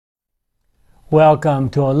Welcome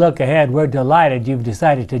to a look ahead. We're delighted you've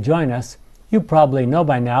decided to join us. You probably know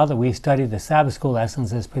by now that we study the Sabbath school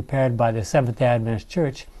lessons as prepared by the Seventh-day Adventist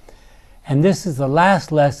Church. And this is the last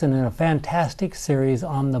lesson in a fantastic series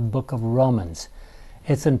on the book of Romans.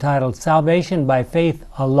 It's entitled Salvation by Faith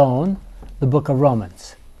Alone, the book of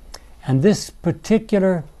Romans. And this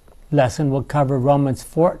particular lesson will cover Romans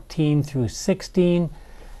 14 through 16,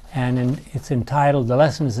 and the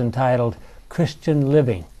lesson is entitled Christian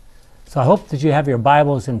Living. So I hope that you have your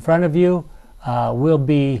Bibles in front of you. We'll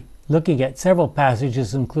be looking at several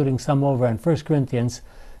passages, including some over in 1 Corinthians,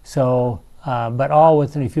 but all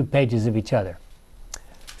within a few pages of each other.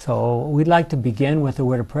 So we'd like to begin with a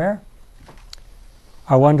word of prayer.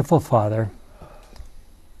 Our wonderful Father,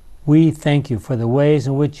 we thank you for the ways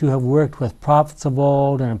in which you have worked with prophets of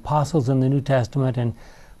old and apostles in the New Testament, and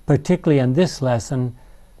particularly in this lesson,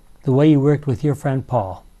 the way you worked with your friend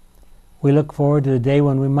Paul. We look forward to the day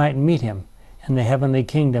when we might meet him in the heavenly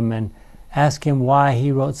kingdom and ask him why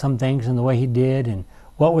he wrote some things in the way he did and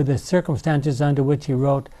what were the circumstances under which he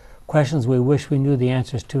wrote, questions we wish we knew the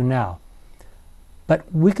answers to now.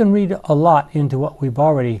 But we can read a lot into what we've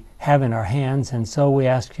already have in our hands, and so we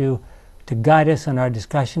ask you to guide us in our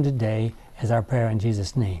discussion today as our prayer in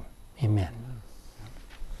Jesus' name. Amen.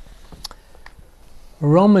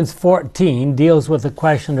 Romans 14 deals with the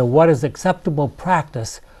question of what is acceptable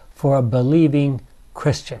practice for a believing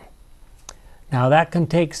Christian. Now that can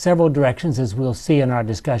take several directions, as we'll see in our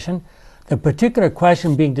discussion. The particular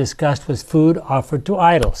question being discussed was food offered to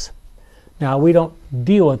idols. Now we don't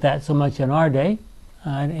deal with that so much in our day.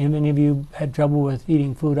 Have any of you had trouble with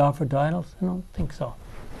eating food offered to idols? I don't think so.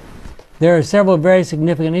 There are several very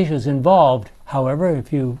significant issues involved, however,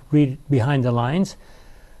 if you read behind the lines.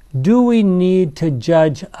 Do we need to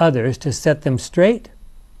judge others to set them straight?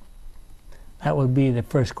 That would be the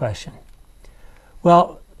first question.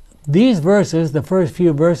 Well, these verses, the first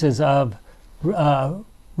few verses of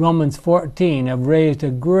Romans 14, have raised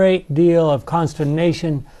a great deal of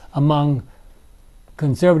consternation among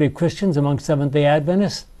conservative Christians, among Seventh-day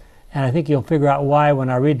Adventists, and I think you'll figure out why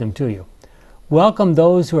when I read them to you. Welcome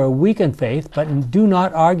those who are weak in faith, but do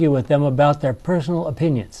not argue with them about their personal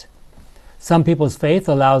opinions. Some people's faith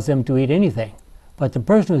allows them to eat anything, but the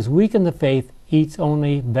person who is weak in the faith eats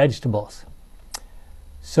only vegetables.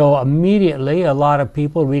 So immediately a lot of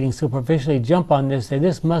people reading superficially jump on this, say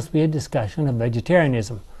this must be a discussion of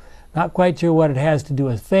vegetarianism. Not quite sure what it has to do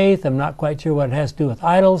with faith, I'm not quite sure what it has to do with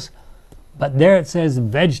idols, but there it says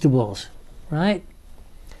vegetables, right?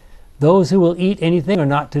 Those who will eat anything are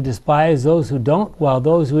not to despise those who don't, while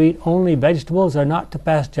those who eat only vegetables are not to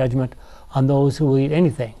pass judgment on those who will eat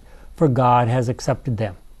anything, for God has accepted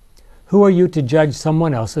them. Who are you to judge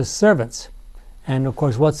someone else's servants? And of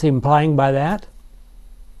course, what's he implying by that?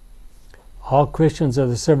 All Christians are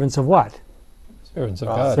the servants of what? Servants of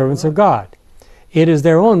God. Servants of God. It is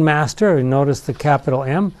their own master, and notice the capital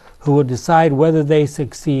M, who will decide whether they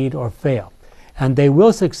succeed or fail. And they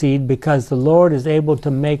will succeed because the Lord is able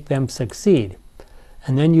to make them succeed.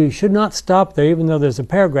 And then you should not stop there, even though there's a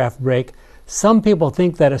paragraph break. Some people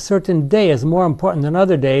think that a certain day is more important than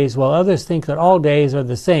other days, while others think that all days are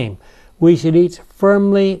the same. We should each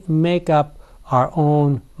firmly make up our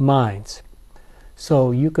own minds.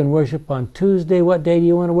 So you can worship on Tuesday. What day do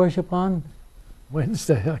you want to worship on?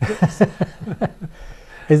 Wednesday, I guess.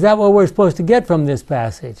 Is that what we're supposed to get from this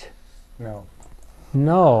passage? No.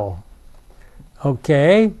 No.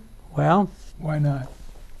 Okay, well. Why not?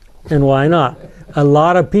 And why not? A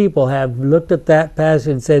lot of people have looked at that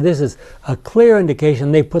passage and say this is a clear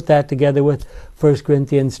indication. They put that together with 1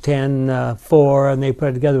 Corinthians 10:4, and they put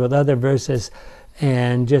it together with other verses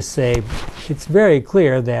and just say it's very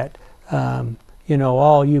clear that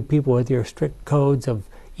all you people with your strict codes of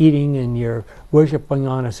eating and your worshiping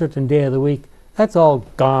on a certain day of the week, that's all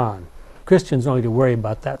gone. Christians don't need to worry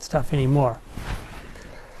about that stuff anymore.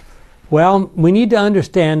 Well, we need to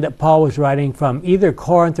understand that Paul was writing from either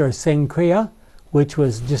Corinth or Cenchrea, which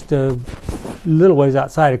was just a little ways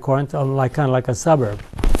outside of Corinth, kind of like a suburb.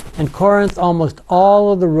 In Corinth, almost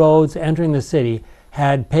all of the roads entering the city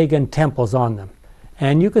had pagan temples on them.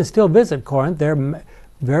 And you can still visit Corinth.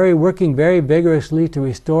 They're working very vigorously to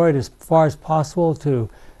restore it as far as possible to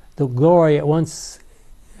the glory it once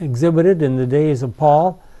exhibited in the days of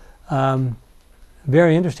Paul.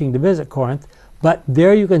 Very interesting to visit Corinth. But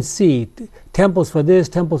there you can see temples for this,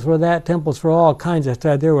 temples for that, temples for all kinds of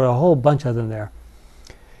stuff. There were a whole bunch of them there.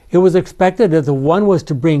 It was expected that the one was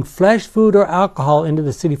to bring flesh, food, or alcohol into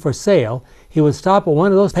the city for sale. He would stop at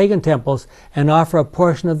one of those pagan temples and offer a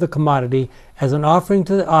portion of the commodity as an offering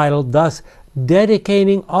to the idol, thus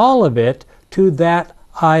dedicating all of it to that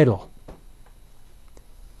idol.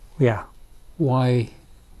 Yeah. Why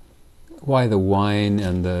the wine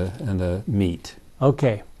and the meat?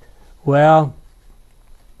 Okay, well,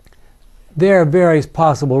 there are various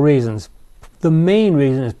possible reasons. The main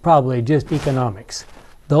reason is probably just economics.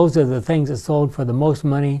 Those are the things that sold for the most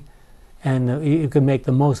money, and you could make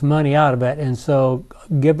the most money out of it. And so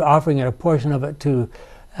offering it a portion of it to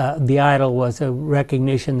the idol was a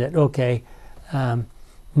recognition that, okay,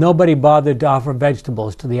 nobody bothered to offer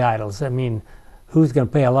vegetables to the idols. I mean, who's going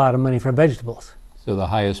to pay a lot of money for vegetables? So the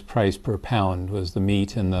highest price per pound was the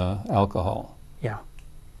meat and the alcohol. Yeah.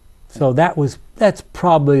 So that's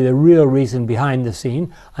probably the real reason behind the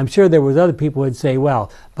scene. I'm sure there was other people who would say,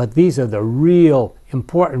 well, but these are the real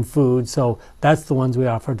important foods, so that's the ones we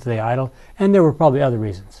offer to the idol. And there were probably other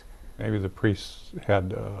reasons. Maybe the priests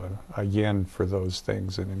had a yen for those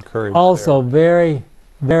things and encouraged. Also, very,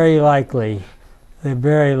 very likely.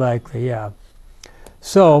 Very likely, yeah.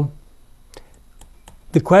 So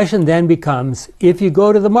the question then becomes, if you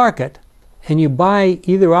go to the market and you buy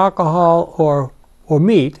either alcohol or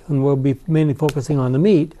meat, and we'll be mainly focusing on the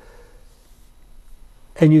meat,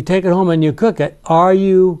 and you take it home and you cook it, are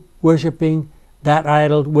you worshiping that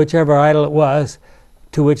idol, whichever idol it was,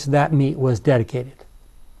 to which that meat was dedicated?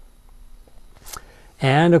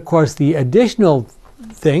 And of course, the additional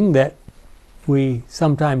thing that we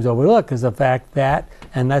sometimes overlook is the fact that,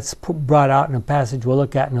 and that's brought out in a passage we'll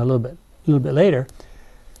look at in a little bit later,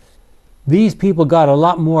 these people got a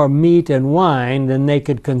lot more meat and wine than they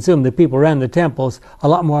could consume. The people who ran the temples, a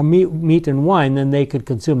lot more meat and wine than they could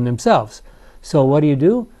consume themselves. So what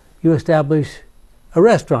do? You establish a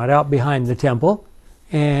restaurant out behind the temple,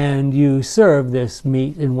 and you serve this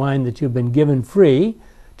meat and wine that you've been given free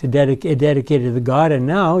to dedicated to the God, and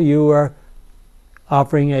now you are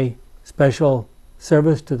offering a special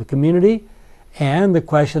service to the community. And the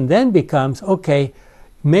question then becomes, okay,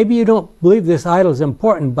 maybe you don't believe this idol is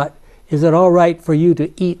important, but is it all right for you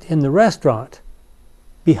to eat in the restaurant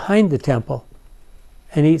behind the temple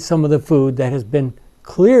and eat some of the food that has been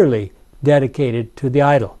clearly dedicated to the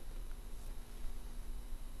idol?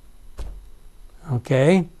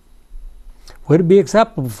 Okay. Would it be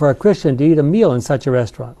acceptable for a Christian to eat a meal in such a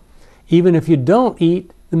restaurant, even if you don't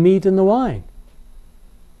eat the meat and the wine?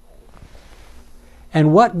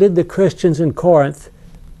 And what did the Christians in Corinth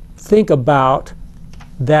think about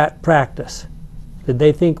that practice? Did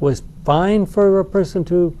they think it was fine for a person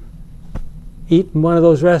to eat in one of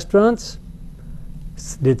those restaurants?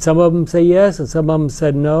 Did some of them say yes and some of them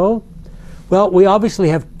said no? Well, we obviously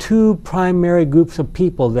have two primary groups of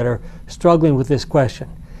people that are struggling with this question.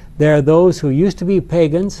 There are those who used to be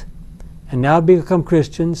pagans and now become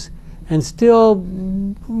Christians and still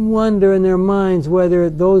wonder in their minds whether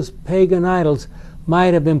those pagan idols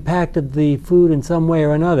might have impacted the food in some way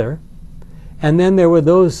or another. And then there were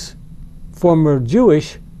those former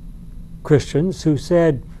Jewish Christians who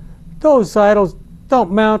said, those idols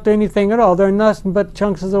don't mount to anything at all. They're nothing but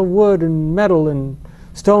chunks of wood and metal and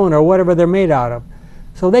stone or whatever they're made out of.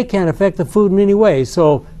 So they can't affect the food in any way.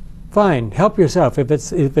 So fine, help yourself. If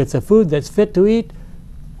it's a food that's fit to eat,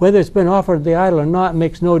 whether it's been offered to the idol or not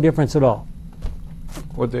makes no difference at all.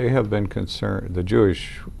 Would they have been concerned, the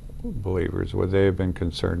Jewish believers, would they have been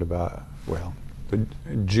concerned about, well, the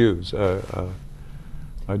Jews, a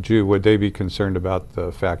Jew, would they be concerned about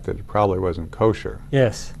the fact that it probably wasn't kosher?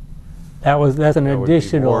 Yes, that's an additional. Would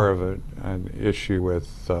be more of an issue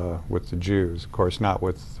with the Jews. Of course, not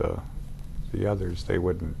with the others. They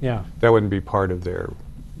wouldn't. Yeah. That wouldn't be part of their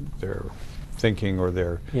thinking or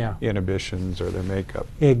their Yeah. inhibitions or their makeup.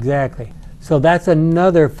 Exactly. So that's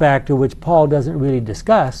another factor which Paul doesn't really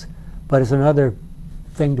discuss, but it's another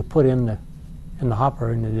thing to put in the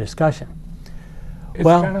hopper in the discussion. It's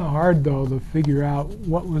Well- kind of hard, though, to figure out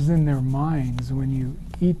what was in their minds when you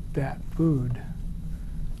eat that food.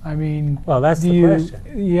 I mean, Well, that's the question.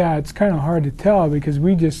 Yeah, it's kind of hard to tell because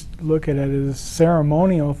we just look at it as a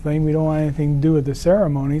ceremonial thing. We don't want anything to do with the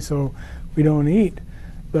ceremony, so we don't eat.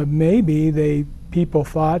 But maybe people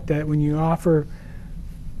thought that when you offer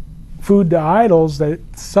food to idols, that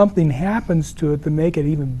something happens to it to make it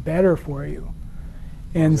even better for you.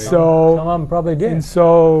 And so Some of them probably did. And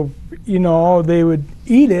so, they would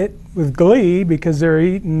eat it with glee because they're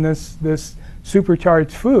eating this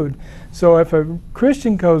supercharged food. So if a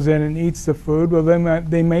Christian goes in and eats the food, well, then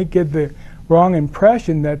they might get the wrong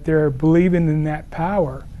impression that they're believing in that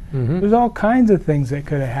power. Mhm. There's all kinds of things that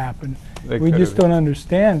could have happened. They We could just have- don't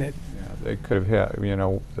understand it. Yeah, they could have had,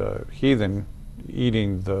 the heathen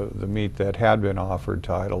eating the meat that had been offered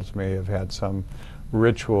to idols may have had some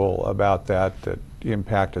ritual about that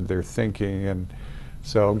impacted their thinking, and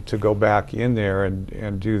so to go back in there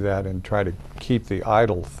and do that and try to keep the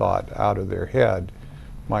idol thought out of their head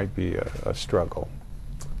might be a struggle.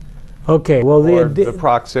 Okay, well, Or the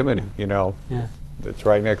proximity, you know, yeah, it's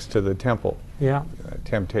right next to the temple. yeah.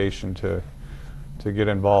 Temptation to get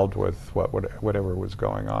involved with whatever was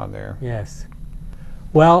going on there. Yes.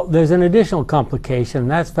 Well, there's an additional complication,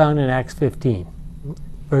 and that's found in Acts 15,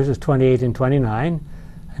 verses 28 and 29.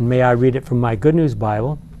 And may I read it from my Good News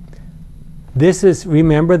Bible. This is,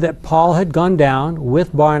 remember that Paul had gone down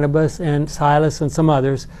with Barnabas and Silas and some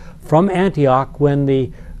others from Antioch when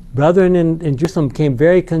the brethren in Jerusalem became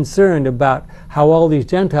very concerned about how all these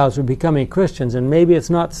Gentiles were becoming Christians, and maybe it's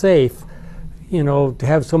not safe, you know, to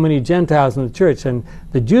have so many Gentiles in the church. And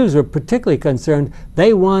the Jews were particularly concerned.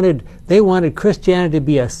 They wanted Christianity to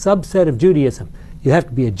be a subset of Judaism. You have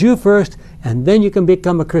to be a Jew first, and then you can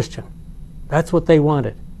become a Christian. That's what they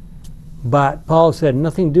wanted. But Paul said,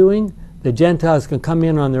 nothing doing. The Gentiles can come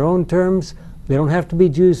in on their own terms. They don't have to be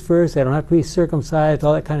Jews first. They don't have to be circumcised,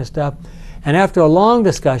 all that kind of stuff. And after a long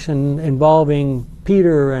discussion involving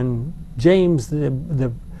Peter and James,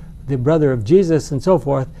 the brother of Jesus, and so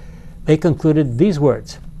forth, they concluded these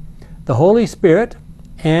words: the Holy Spirit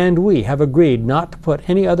and we have agreed not to put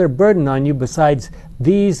any other burden on you besides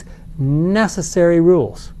these necessary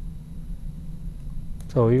rules.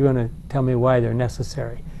 So you're going to tell me why they're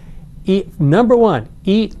necessary. Number one,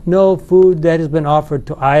 eat no food that has been offered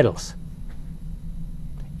to idols.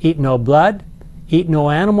 Eat no blood. Eat no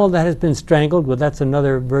animal that has been strangled. Well, that's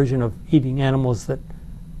another version of eating animals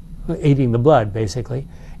eating the blood, basically.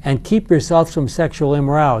 And keep yourselves from sexual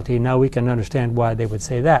immorality. Now we can understand why they would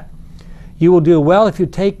say that. You will do well if you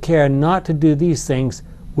take care not to do these things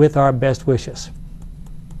with our best wishes.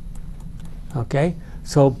 Okay?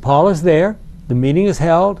 So Paul is there. The meeting is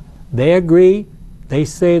held. They agree. They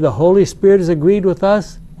say the Holy Spirit has agreed with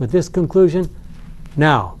us with this conclusion.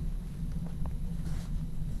 Now,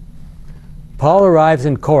 Paul arrives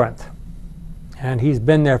in Corinth, and he's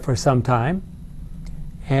been there for some time,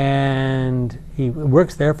 and he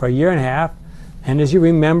works there for a year and a half. And as you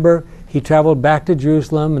remember, he traveled back to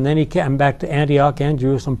Jerusalem, and then he came back to Antioch and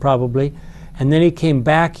Jerusalem probably, and then he came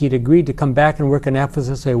back. He'd agreed to come back and work in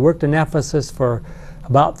Ephesus. So he worked in Ephesus for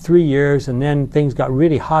about 3 years, and then things got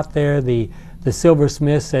really hot there. The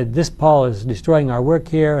silversmith said, this Paul is destroying our work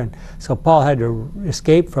here, and so Paul had to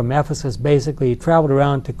escape from Ephesus. Basically, he traveled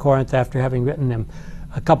around to Corinth after having written them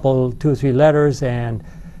two or three letters, and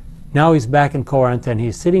now he's back in Corinth, and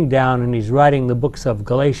he's sitting down and he's writing the books of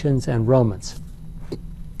Galatians and Romans.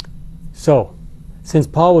 So, since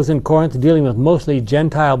Paul was in Corinth dealing with mostly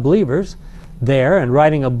Gentile believers there and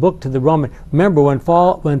writing a book to the Roman, remember when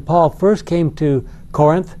Paul first came to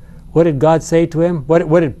Corinth, what did God say to him?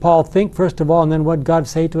 What did Paul think, first of all, and then what did God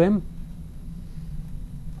say to him?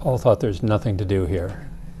 Paul thought there's nothing to do here.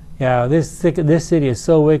 Yeah, this city is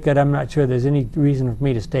so wicked, I'm not sure there's any reason for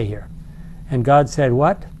me to stay here. And God said,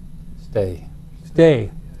 what? Stay. Stay.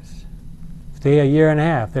 Stay a year and a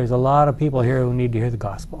half. There's a lot of people here who need to hear the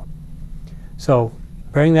gospel. So,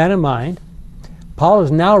 bearing that in mind, Paul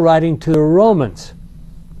is now writing to the Romans.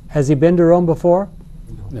 Has he been to Rome before?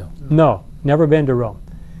 No. No, never been to Rome.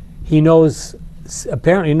 He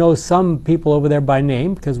apparently knows some people over there by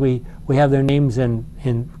name, because we have their names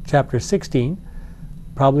in chapter 16.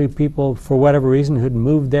 Probably people, for whatever reason, who'd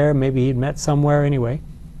moved there. Maybe he'd met somewhere anyway.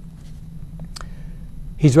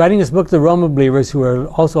 He's writing this book to the Roman believers who are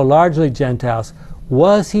also largely Gentiles.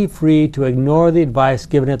 Was he free to ignore the advice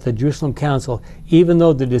given at the Jerusalem Council, even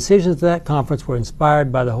though the decisions of that conference were inspired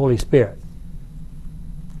by the Holy Spirit?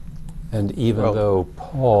 And even though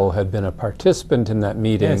Paul had been a participant in that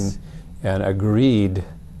meeting, yes, and agreed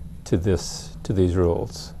to these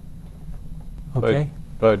rules. Okay.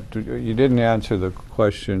 But you didn't answer the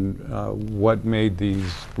question, what made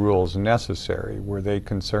these rules necessary? Were they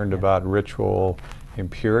concerned about ritual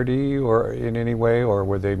impurity or in any way, or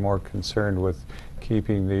were they more concerned with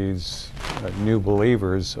keeping these new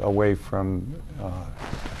believers away from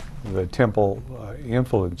the temple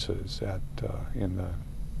influences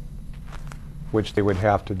which they would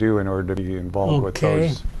have to do in order to be involved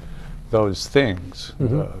with those things?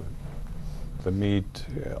 Mm-hmm. The meat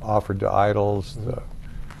offered to idols.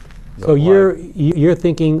 So you're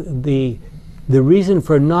thinking the reason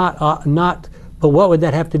for not, but what would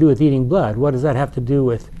that have to do with eating blood? What does that have to do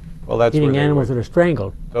with eating animals that are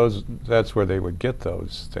strangled? That's where they would get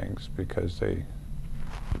those things, because they,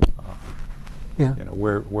 yeah. you know,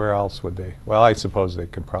 where else would they? Well, I suppose they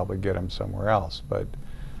could probably get them somewhere else, but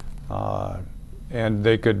and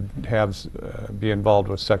they could be involved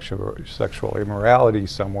with sexual immorality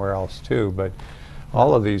somewhere else too. But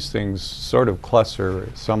all of these things sort of cluster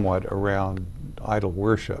somewhat around idol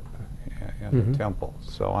worship, and the temple.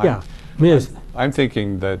 So Yeah. Yes. I'm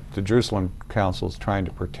thinking that the Jerusalem Council is trying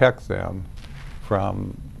to protect them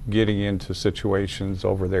from getting into situations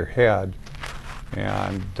over their head,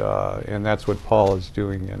 and that's what Paul is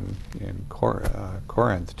doing in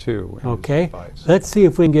Corinth too. in his Okay. advice. Let's see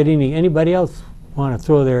if we can get anybody else want to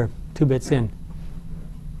throw their 2 bits in.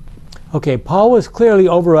 Okay, Paul was clearly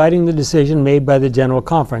overriding the decision made by the General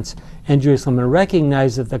Conference in Jerusalem and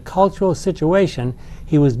recognized that the cultural situation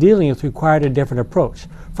he was dealing with required a different approach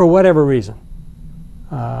for whatever reason.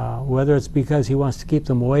 Whether it's because he wants to keep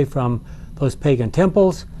them away from those pagan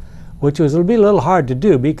temples, which will be a little hard to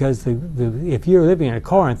do because if you're living in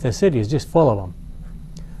Corinth, the city is just full of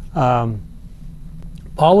them.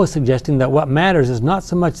 Paul was suggesting that what matters is not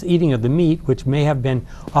so much the eating of the meat, which may have been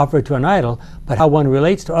offered to an idol, but how one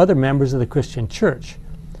relates to other members of the Christian church.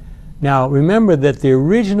 Now, remember that the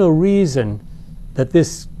original reason that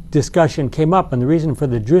this discussion came up and the reason for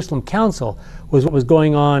the Jerusalem Council was what was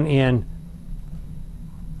going on in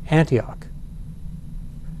Antioch.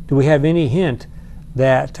 Do we have any hint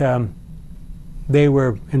that they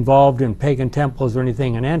were involved in pagan temples or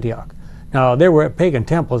anything in Antioch? Now, there were pagan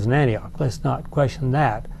temples in Antioch. Let's not question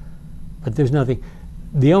that. But there's nothing.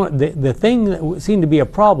 The thing that seemed to be a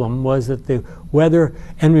problem was that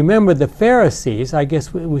and remember the Pharisees, I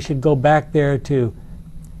guess we should go back there to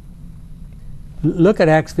look at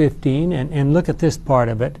Acts 15 and look at this part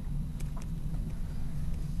of it.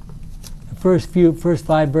 The first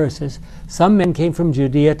 5 verses. Some men came from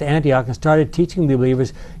Judea to Antioch and started teaching the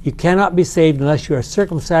believers, you cannot be saved unless you are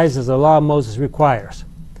circumcised as the law of Moses requires.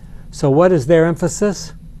 So what is their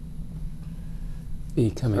emphasis?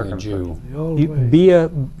 Becoming a Jew.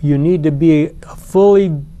 You need to be a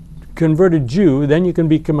fully converted Jew, then you can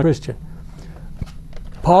become a Christian.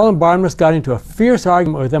 Paul and Barnabas got into a fierce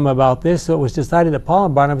argument with them about this, so it was decided that Paul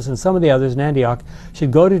and Barnabas and some of the others in Antioch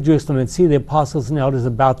should go to Jerusalem and see the apostles and elders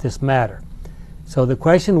about this matter. So the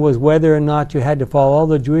question was whether or not you had to follow all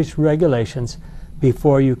the Jewish regulations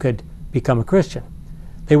before you could become a Christian.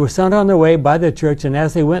 They were sent on their way by the church, and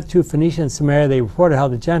as they went through Phoenicia and Samaria, they reported how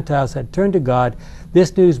the Gentiles had turned to God.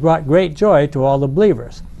 This news brought great joy to all the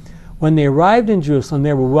believers. When they arrived in Jerusalem,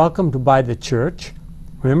 they were welcomed by the church.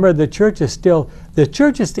 Remember, the church in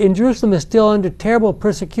Jerusalem is still under terrible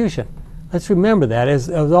persecution. Let's remember that as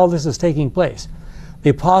all this is taking place.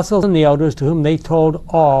 The apostles and the elders to whom they told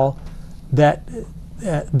all that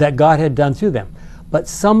God had done through them. But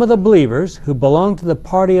some of the believers who belonged to the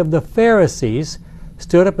party of the Pharisees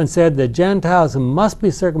stood up and said the Gentiles must be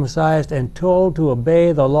circumcised and told to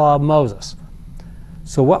obey the law of Moses.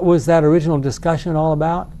 So what was that original discussion all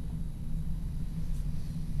about?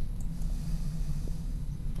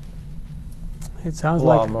 It sounds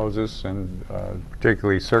law like of Moses and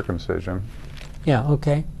particularly circumcision. Yeah.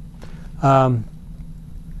 Okay. So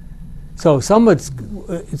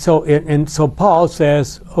Paul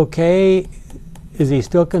says, okay, is he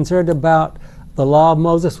still concerned about the law of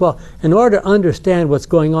Moses? Well, in order to understand what's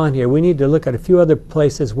going on here, we need to look at a few other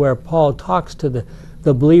places where Paul talks to the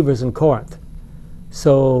believers in Corinth.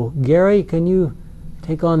 So, Gary, can you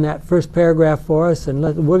take on that first paragraph for us? And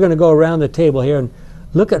we're going to go around the table here and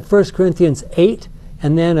look at 1 Corinthians 8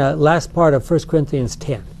 and then last part of 1 Corinthians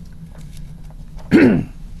 10.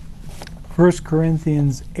 1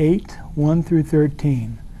 Corinthians 8, 1 through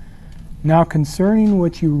 13. Now concerning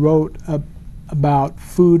what you wrote about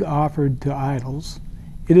food offered to idols,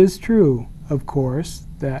 it is true, of course,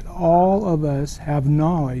 that all of us have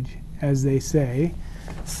knowledge, as they say.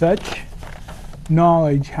 Such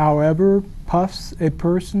knowledge, however, puffs a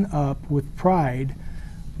person up with pride,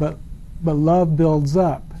 but love builds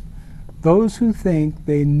up. Those who think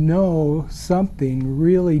they know something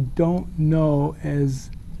really don't know as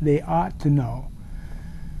they ought to know.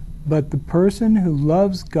 But the person who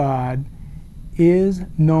loves God is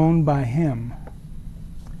known by him.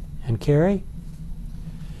 And Carrie?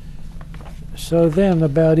 So then,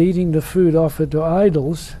 about eating the food offered to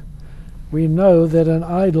idols, we know that an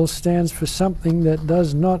idol stands for something that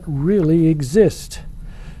does not really exist.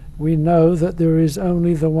 We know that there is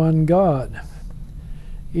only the one God.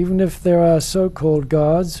 Even if there are so-called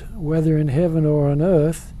gods, whether in heaven or on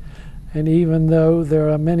earth, and even though there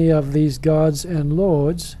are many of these gods and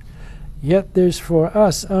lords, yet there's for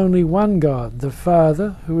us only one God, the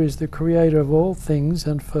Father, who is the creator of all things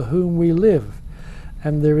and for whom we live.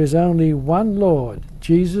 And there is only one Lord,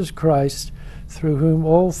 Jesus Christ, through whom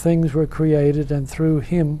all things were created and through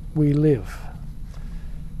him we live.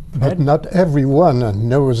 But not everyone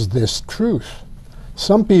knows this truth.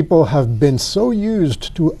 Some people have been so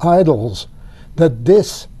used to idols that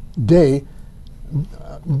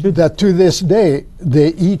to this day they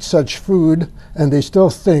eat such food and they still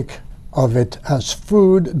think of it as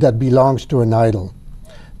food that belongs to an idol.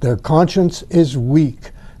 Their conscience is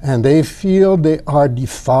weak, and they feel they are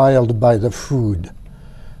defiled by the food.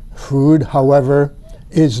 Food, however,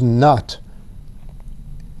 is not,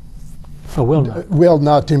 will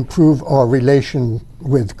not improve our relation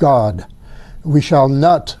with God. We shall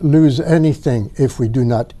not lose anything if we do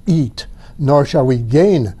not eat, nor shall we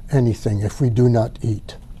gain anything if we do not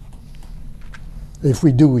eat. If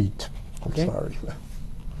we do eat. Okay. I'm sorry.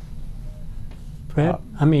 Fred?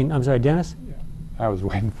 I'm sorry, Dennis? I was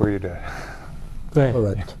waiting for you to. Go ahead. All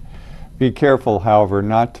right. Be careful, however,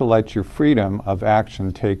 not to let your freedom of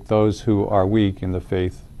action take those who are weak in the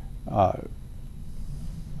faith. To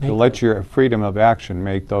let your freedom of action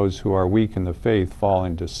make those who are weak in the faith fall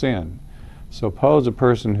into sin. Suppose a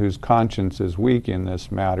person whose conscience is weak in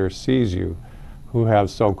this matter sees you, who have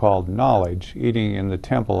so-called knowledge, eating in the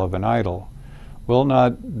temple of an idol. Will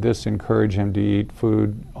not this encourage him to eat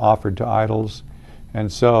food offered to idols?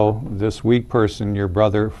 And so this weak person, your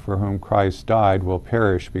brother for whom Christ died, will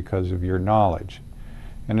perish because of your knowledge.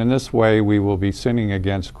 And in this way we will be sinning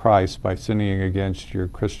against Christ by sinning against your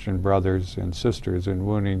Christian brothers and sisters and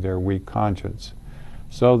wounding their weak conscience.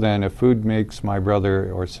 So then, if food makes my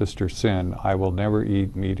brother or sister sin, I will never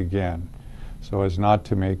eat meat again, so as not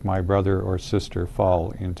to make my brother or sister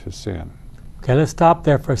fall into sin. Okay, let's stop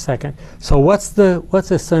there for a second. So what's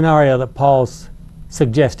the scenario that Paul's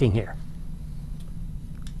suggesting here?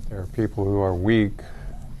 There are people who are weak,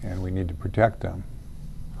 and we need to protect them.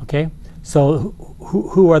 Okay, so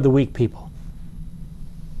who are the weak people?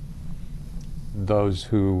 Those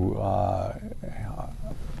who,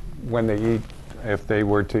 when they eat, if they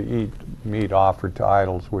were to eat meat offered to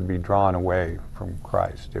idols, would be drawn away from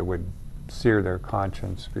Christ. It would sear their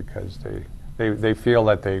conscience because they feel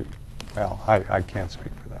that they, well, I can't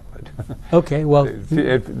speak for them, but Okay, well,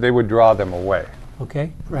 they would draw them away.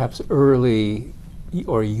 okay, Perhaps early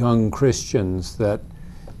or young Christians that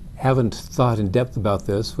haven't thought in depth about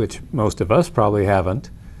this, which most of us probably haven't.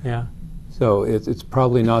 yeah. So it's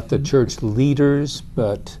probably not the church leaders,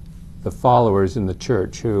 but the followers in the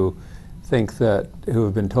church who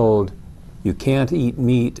have been told, you can't eat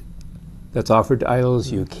meat that's offered to idols,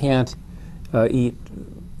 you can't eat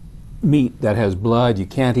meat that has blood, you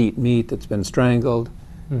can't eat meat that's been strangled.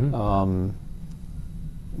 So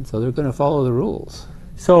they're going to follow the rules.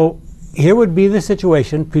 So here would be the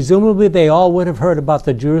situation. Presumably they all would have heard about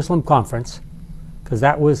the Jerusalem conference, because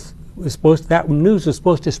that news was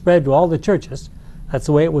supposed to spread to all the churches. That's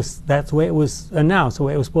the way it was announced, the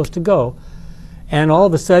way it was supposed to go. And all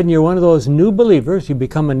of a sudden you're one of those new believers,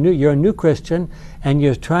 you're a new Christian, and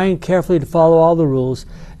you're trying carefully to follow all the rules,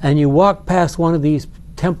 and you walk past one of these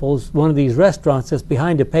temples, one of these restaurants that's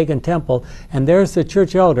behind a pagan temple, and there's the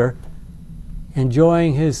church elder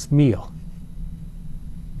enjoying his meal.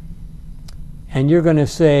 And you're going to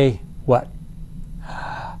say, what?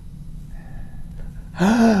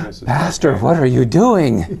 Pastor, what are you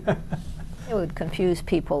doing? It would confuse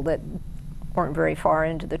people that weren't very far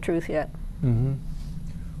into the truth yet. Mm-hmm.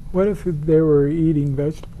 What if they were eating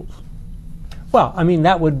vegetables? Well,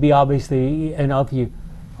 that would be obviously, if you,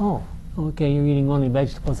 okay, you're eating only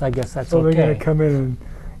vegetables, I guess that's so okay. They're going to come in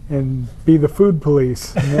and be the food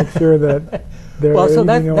police and make sure that they're well, so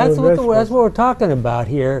eating all that's the what vegetables. that's what we're talking about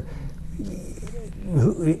here.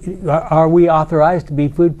 Are we authorized to be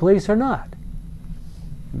food police or not?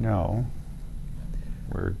 No.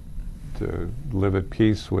 We're to live at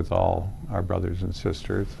peace with all our brothers and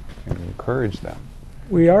sisters and encourage them.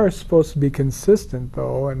 We are supposed to be consistent,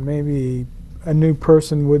 though, and maybe a new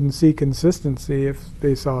person wouldn't see consistency if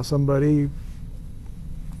they saw somebody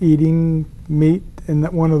eating meat in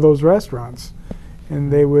one of those restaurants.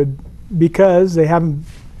 And they would, because they haven't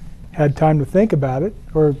had time to think about it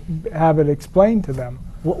or have it explained to them.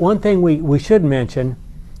 One thing we should mention,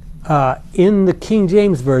 in the King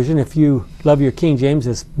James Version, if you love your King James,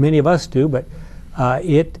 as many of us do, but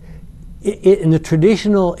in the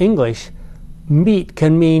traditional English, meat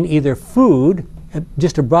can mean either food,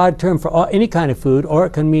 just a broad term for any kind of food, or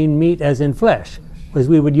it can mean meat as in flesh, as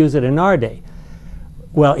we would use it in our day.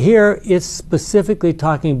 Well, here it's specifically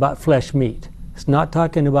talking about flesh meat. It's not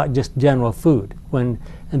talking about just general food in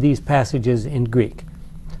these passages in Greek.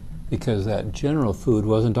 Because that general food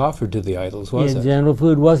wasn't offered to the idols, was it? General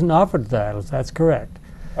food wasn't offered to the idols, that's correct.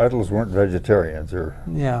 Idols weren't vegetarians or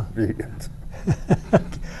Yeah. vegans.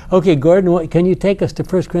 Okay, Gordon, can you take us to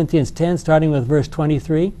 1 Corinthians 10, starting with verse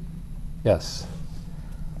 23? Yes.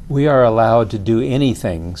 We are allowed to do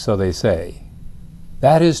anything, so they say.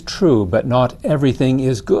 That is true, but not everything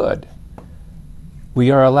is good. We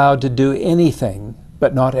are allowed to do anything,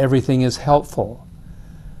 but not everything is helpful.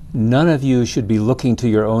 None of you should be looking to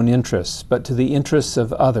your own interests, but to the interests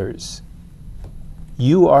of others.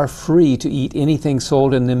 You are free to eat anything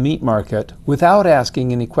sold in the meat market without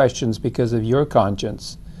asking any questions because of your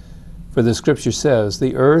conscience. For the Scripture says,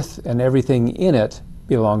 the earth and everything in it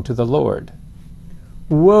belong to the Lord.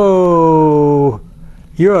 Whoa!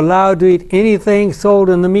 You're allowed to eat anything sold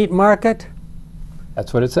in the meat market?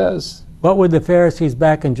 That's what it says. What would the Pharisees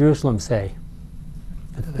back in Jerusalem say?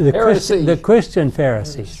 Heresy. The Christian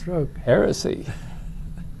Pharisees. Stroke. Heresy.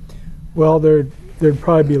 Well, there'd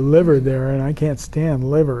probably be liver there, and I can't stand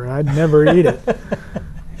liver. I'd never eat it.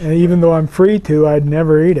 And even though I'm free to, I'd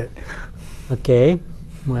never eat it. Okay.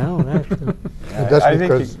 Well, that's... That's I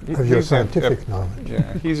think because of your he's scientific knowledge.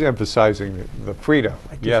 Yeah, he's emphasizing the freedom.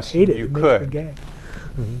 I just Yes, hate it. you It makes me could, gag.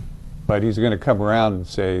 but he's going to come around and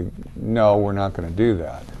say, no, we're not going to do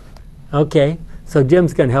that. Okay. So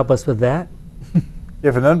Jim's going to help us with that.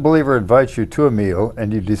 If an unbeliever invites you to a meal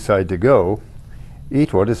and you decide to go,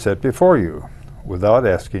 eat what is set before you, without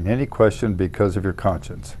asking any question because of your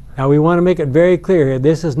conscience. Now we want to make it very clear here,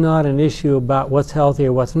 this is not an issue about what's healthy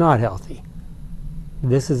or what's not healthy.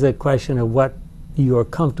 This is a question of what you are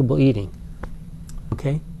comfortable eating.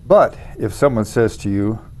 Okay? But if someone says to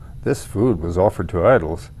you, this food was offered to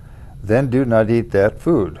idols, then do not eat that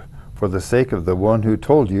food, for the sake of the one who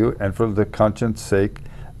told you, and for the conscience sake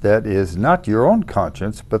that is not your own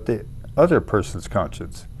conscience, but the other person's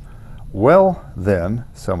conscience. Well, then,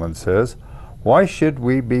 someone says, why should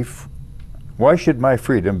my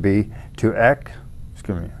freedom be to act,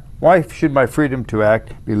 why should my freedom to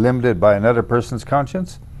act be limited by another person's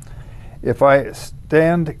conscience? If I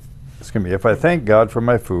thank God for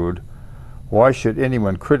my food, why should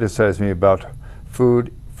anyone criticize me about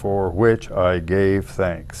food for which I gave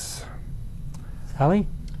thanks? Sally?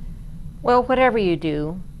 Well, whatever you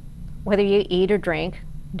do, whether you eat or drink,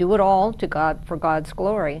 do it all to God for God's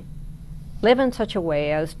glory. Live in such a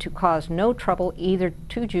way as to cause no trouble either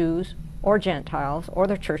to Jews or Gentiles or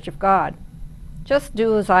the Church of God. Just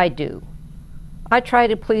do as I do. I try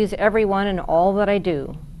to please everyone in all that I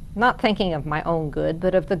do, not thinking of my own good,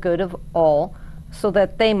 but of the good of all, so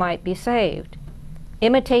that they might be saved.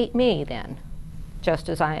 Imitate me, then, just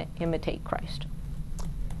as I imitate Christ.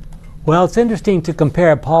 Well, it's interesting to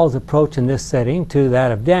compare Paul's approach in this setting to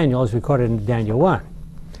that of Daniel as recorded in Daniel 1.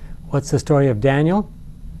 What's the story of Daniel?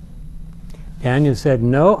 Daniel said,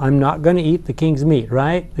 no, I'm not going to eat the king's meat,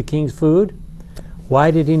 right? The king's food. Why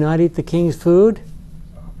did he not eat the king's food?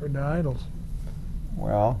 Offered to idols.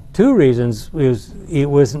 Well, Two reasons. It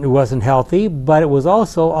wasn't healthy, but it was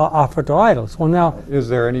also offered to idols. Well, now, is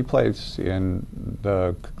there any place in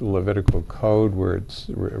the Levitical code where it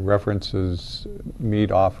references meat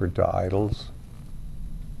offered to idols?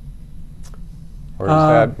 Or is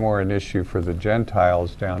that more an issue for the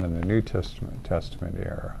Gentiles down in the New Testament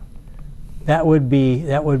era? that would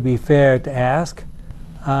be fair to ask.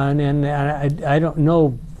 And I don't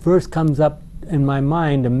know, verse comes up in my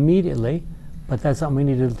mind immediately, but that's something we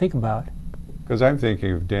need to think about. Because I'm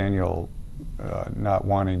thinking of Daniel not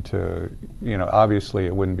wanting to, obviously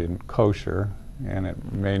it wouldn't have been kosher, and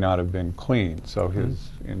it may not have been clean. So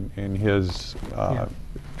in his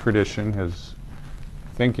tradition, his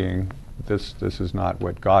thinking, this is not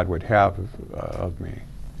what God would have of me.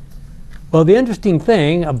 Well, the interesting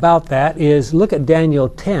thing about that is look at Daniel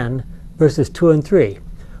 10, verses 2 and 3.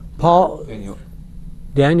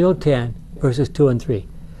 Daniel 10, verses 2 and 3.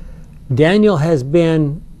 Daniel has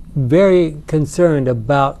been very concerned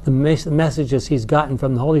about the messages he's gotten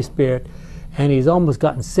from the Holy Spirit, and he's almost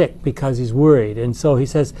gotten sick because he's worried. And so he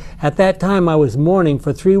says, at that time I was mourning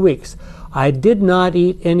for 3 weeks. I did not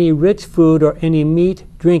eat any rich food or any meat,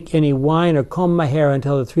 drink any wine, or comb my hair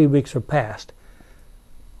until the 3 weeks were past.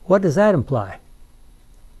 What does that imply?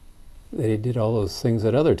 That he did all those things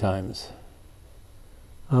at other times.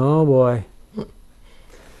 Oh boy.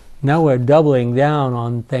 Now we're doubling down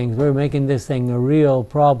on things. We're making this thing a real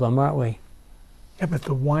problem, aren't we? Yeah, but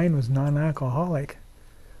the wine was non-alcoholic.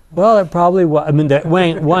 Well, it probably was. I mean, the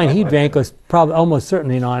wine he drank was probably almost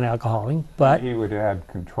certainly non-alcoholic, but He would have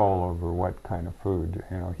control over what kind of food,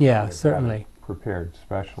 he yeah, would have had certainly. it prepared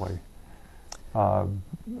specially.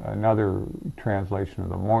 Another translation of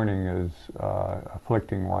the mourning is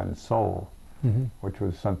afflicting one's soul, which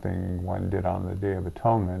was something one did on the Day of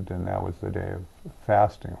Atonement, and that was the day of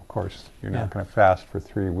fasting. Of course, you're not going to fast for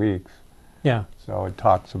 3 weeks. Yeah. So it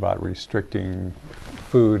talks about restricting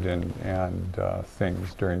food and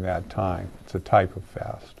things during that time. It's a type of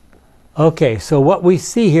fast. Okay, so what we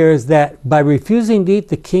see here is that by refusing to eat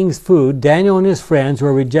the king's food, Daniel and his friends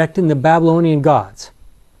were rejecting the Babylonian gods.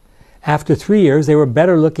 After 3 years, they were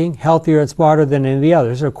better looking, healthier, and smarter than any of the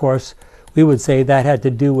others. Of course, we would say that had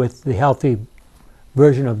to do with the healthy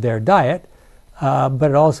version of their diet, but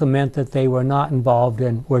it also meant that they were not involved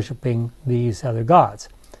in worshiping these other gods.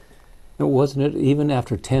 Wasn't it even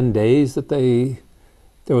after 10 days that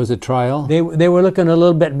there was a trial? They were looking a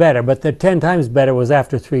little bit better, but the 10 times better was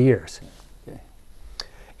after 3 years. Okay.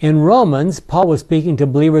 In Romans, Paul was speaking to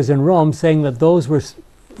believers in Rome, saying that those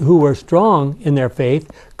who were strong in their faith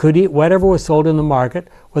could eat whatever was sold in the market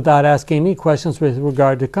without asking any questions with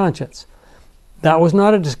regard to conscience. That was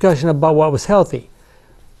not a discussion about what was healthy.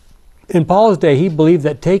 In Paul's day, he believed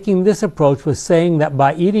that taking this approach was saying that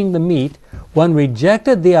by eating the meat, one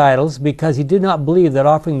rejected the idols because he did not believe that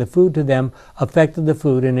offering the food to them affected the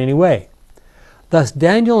food in any way. Thus,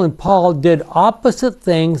 Daniel and Paul did opposite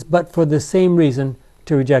things, but for the same reason,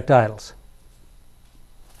 to reject idols.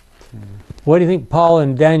 What do you think Paul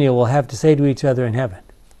and Daniel will have to say to each other in heaven?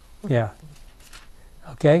 Yeah.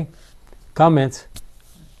 Okay? Comments?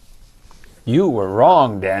 You were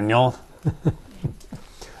wrong, Daniel.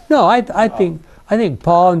 No, I think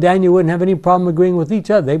Paul and Daniel wouldn't have any problem agreeing with each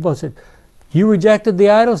other. They both said, "You rejected the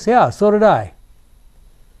idols? Yeah, so did I."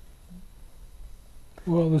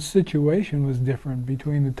 Well, the situation was different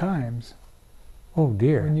between the times. Oh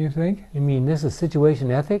dear. Wouldn't you think? You mean this is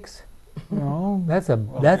situation ethics? No. That's a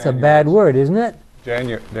Daniel bad was- word, isn't it?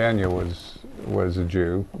 Daniel was a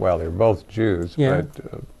Jew. Well, they're both Jews, Yeah.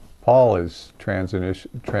 but Paul is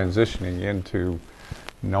transitioning into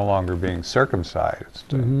no longer being circumcised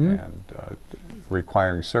Mhm. and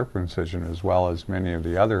requiring circumcision, as well as many of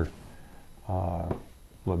the other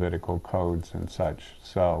Levitical codes and such.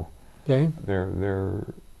 So Okay. there's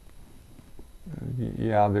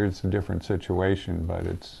a different situation, but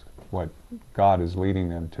it's what God is leading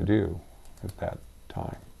them to do at that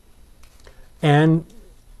time. And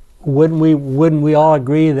wouldn't we all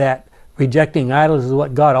agree that rejecting idols is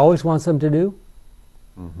what God always wants them to do?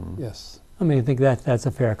 Yes. I mean, I think that's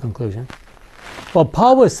a fair conclusion. Well,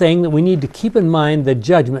 Paul was saying that we need to keep in mind the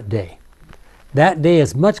judgment day. That day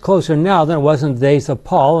is much closer now than it was in the days of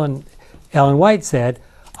Paul, and Ellen White said,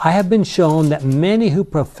 "I have been shown that many who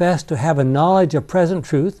profess to have a knowledge of present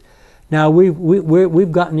truth." Now,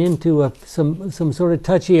 we've gotten into some sort of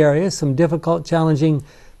touchy areas, some difficult, challenging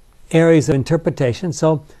areas of interpretation.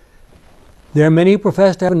 So there are many who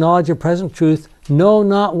profess to have a knowledge of present truth, know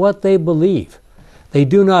not what they believe. They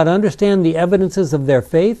do not understand the evidences of their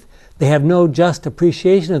faith. They have no just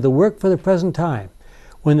appreciation of the work for the present time.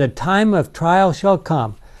 When the time of trial shall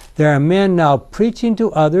come, there are men now preaching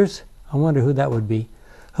to others, I wonder who that would be,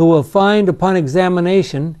 who will find upon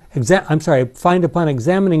examining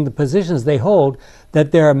the positions they hold,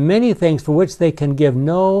 that there are many things for which they can give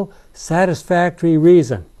no satisfactory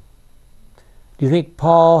reason. Do you think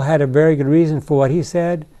Paul had a very good reason for what he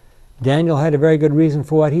said? Daniel had a very good reason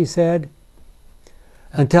for what he said?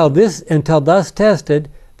 Until thus tested,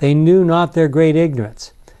 they knew not their great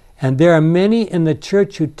ignorance. And there are many in the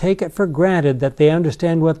church who take it for granted that they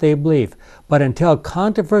understand what they believe. But until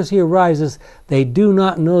controversy arises, they do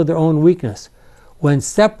not know their own weakness. When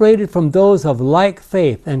separated from those of like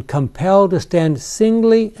faith and compelled to stand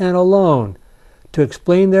singly and alone to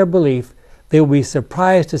explain their belief, they will be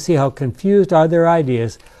surprised to see how confused are their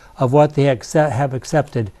ideas of what they have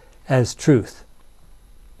accepted as truth.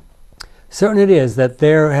 Certain it is that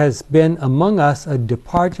there has been among us a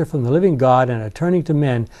departure from the living God and a turning to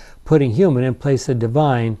men, putting human in place of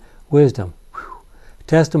divine wisdom. Whew.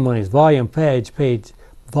 Testimonies, volume 5, page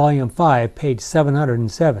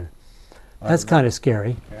 707. That's kind of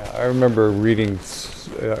scary. Yeah, I remember reading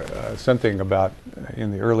something about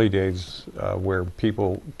in the early days where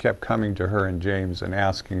people kept coming to her and James and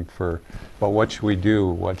asking for, well, what should we do?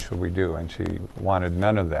 What should we do? And she wanted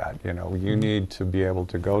none of that. You know, you need to be able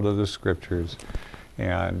to go to the scriptures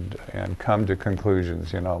and come to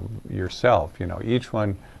conclusions, you know, yourself. You know, each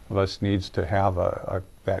one of us needs to have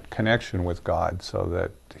that connection with God so that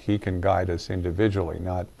He can guide us individually,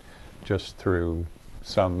 not just through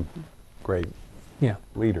some great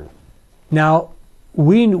leader. Now,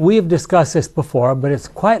 we have discussed this before, but it's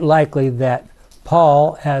quite likely that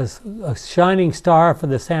Paul, as a shining star for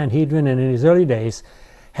the Sanhedrin and in his early days,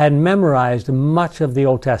 had memorized much of the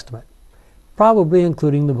Old Testament, probably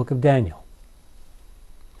including the book of Daniel.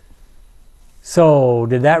 So,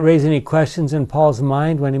 did that raise any questions in Paul's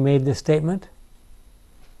mind when he made this statement?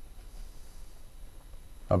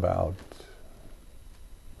 About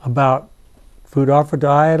food offered to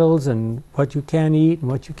idols and what you can eat and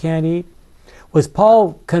what you can't eat? Was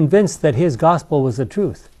Paul convinced that his gospel was the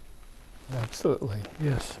truth? Absolutely.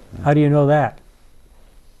 Yes. How do you know that?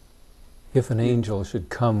 If an angel should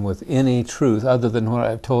come with any truth other than what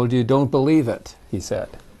I've told you, don't believe it, he said.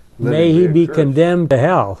 May he be condemned to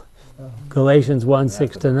hell. Galatians 1,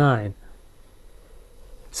 6 to 9.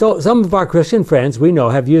 So some of our Christian friends we know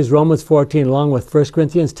have used Romans 14 along with 1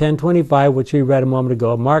 Corinthians 10:25, which we read a moment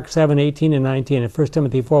ago, Mark 7:18 and 19, and 1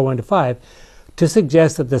 Timothy 4, 1 to 5, to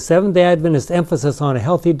suggest that the Seventh-day Adventist emphasis on a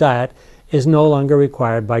healthy diet is no longer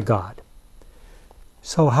required by God.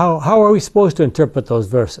 So how are we supposed to interpret those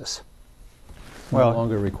verses? No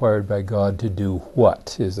longer required by God to do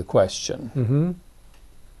what is the question. Mm-hmm.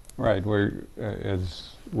 Right, where as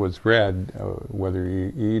was read, whether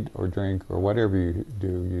you eat or drink or whatever you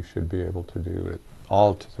do, you should be able to do it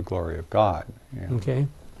all to the glory of God. You know? Okay.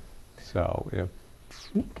 So if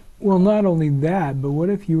Well, not only that, but what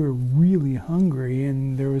if you were really hungry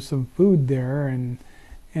and there was some food there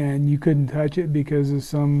and you couldn't touch it because of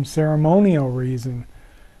some ceremonial reason?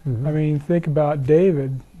 Mm-hmm. I mean, think about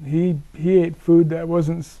David. He ate food that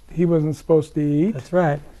he wasn't supposed to eat. That's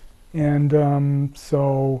right. And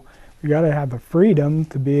so we got to have the freedom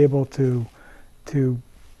to be able to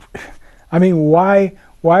I mean, why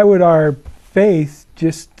would our faith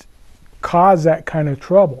just cause that kind of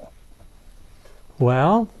trouble?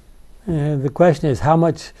 Well, the question is, how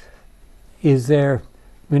much is there?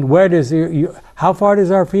 I mean, where does how far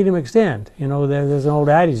does our freedom extend? You know, there's an old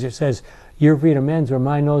adage that says, "Your freedom ends where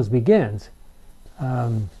my nose begins." Yeah,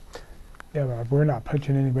 but we're not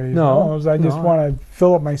punching anybody's No, nose. I just no. want to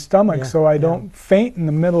fill up my stomach so I don't faint in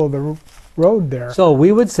the middle of the road there. So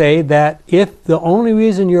we would say that if the only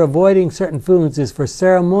reason you're avoiding certain foods is for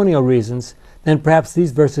ceremonial reasons, then perhaps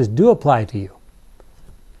these verses do apply to you.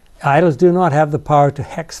 Idols do not have the power to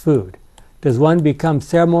hex food. Does one become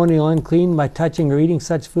ceremonial unclean by touching or eating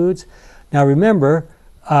such foods? Now remember,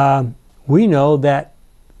 we know that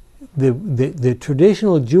the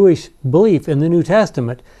traditional Jewish belief in the New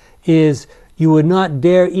Testament is you would not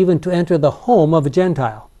dare even to enter the home of a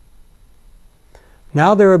Gentile.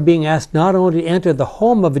 Now they are being asked not only to enter the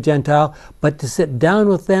home of a Gentile, but to sit down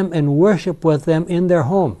with them and worship with them in their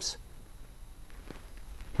homes.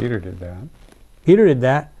 Peter did that. Peter did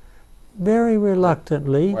that very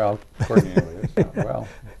reluctantly. Well, Cornelius, not well.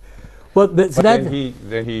 Well, But then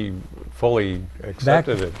he fully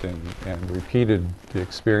accepted it and repeated the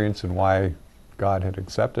experience and why God had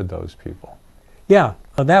accepted those people. Yeah,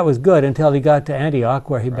 well, that was good until he got to Antioch,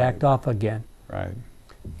 where he backed off again. Right.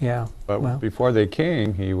 Yeah. But well, before they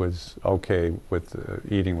came, he was okay with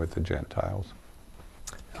eating with the Gentiles.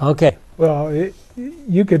 Okay. Well,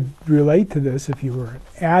 you could relate to this if you were an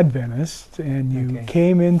Adventist and you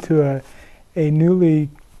came into a newly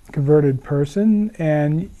converted person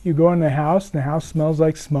and you go in the house and the house smells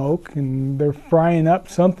like smoke and they're frying up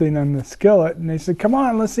something on the skillet and they said, "Come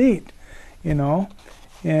on, let's eat," you know.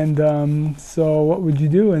 And so what would you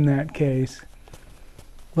do in that case?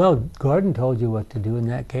 Well, Gordon told you what to do in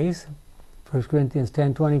that case. 1 Corinthians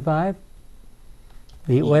 10:25.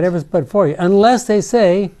 Eat whatever's put for you, unless they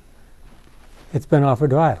say it's been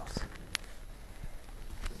offered to idols.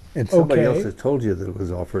 And somebody else has told you that it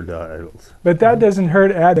was offered to idols. But that doesn't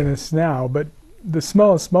hurt Adventists now, but the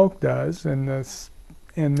smell of smoke does, and the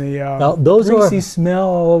greasy smell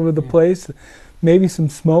all over the place. Maybe some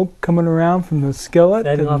smoke coming around from the skillet.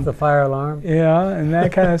 Setting off the fire alarm. Yeah, and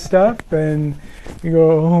that kind of stuff. And you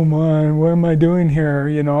go, "Oh my, what am I doing here?"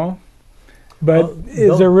 You know. But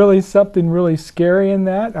is there really something really scary in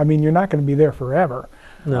that? I mean, you're not going to be there forever.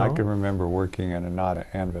 No. I can remember working in a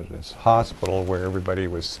not-Adventist hospital where everybody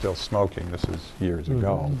was still smoking. This is years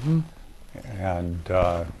ago. And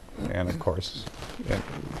of course,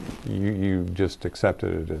 you just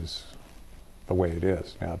accepted it as the way it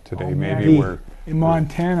is. Now today, maybe we're... In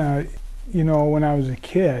Montana, you know, when I was a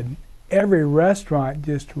kid, every restaurant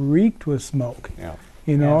just reeked with smoke. Yeah.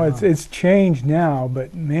 You know, it's changed now,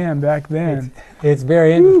 but man, back then... It's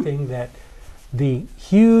very interesting that the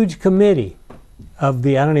huge committee of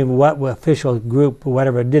the, I don't even know what official group or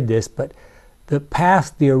whatever did this, but that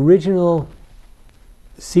passed the original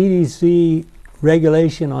CDC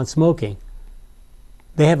regulation on smoking.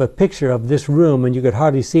 They have a picture of this room and you could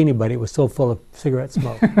hardly see anybody. It was so full of cigarette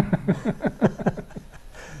smoke.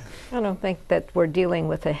 I don't think that we're dealing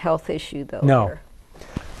with a health issue, though. No. Here.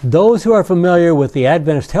 Those who are familiar with the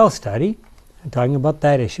Adventist Health Study, I'm talking about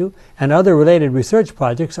that issue, and other related research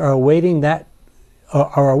projects are aware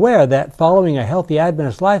that following a healthy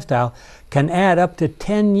Adventist lifestyle can add up to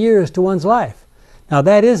 10 years to one's life. Now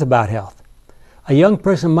that is about health. A young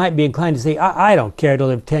person might be inclined to say, I don't care to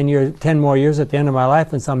live 10 more years at the end of my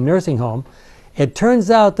life in some nursing home. It turns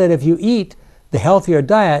out that if you eat the healthier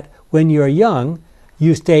diet when you're young,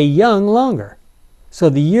 you stay young longer. So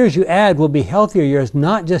the years you add will be healthier years,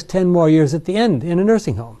 not just 10 more years at the end in a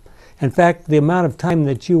nursing home. In fact, the amount of time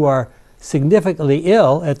that you are significantly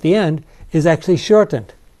ill at the end is actually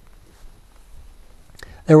shortened.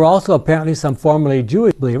 There were also apparently some formerly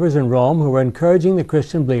Jewish believers in Rome who were encouraging the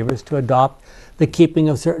Christian believers to adopt the keeping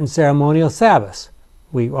of certain ceremonial Sabbaths.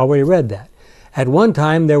 We already read that. At one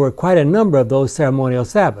time, there were quite a number of those ceremonial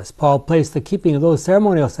Sabbaths. Paul placed the keeping of those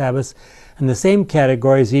ceremonial Sabbaths in the same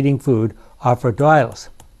category as eating food offered to idols.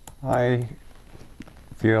 I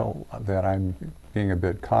feel that I'm being a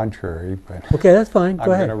bit contrary, but okay, that's fine. Go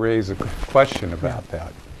I'm ahead. going to raise a question about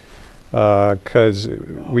that. Because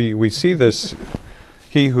we see this,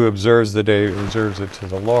 he who observes the day observes it to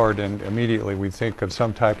the Lord, and immediately we think of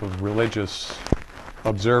some type of religious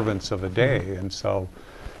observance of a day. And so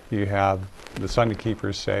you have the Sunday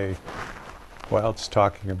keepers say, well, it's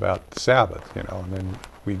talking about the Sabbath, you know, and then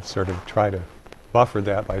we sort of try to buffer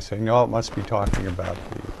that by saying, no, it must be talking about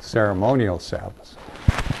the ceremonial Sabbaths.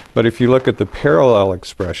 But if you look at the parallel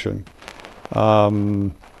expression,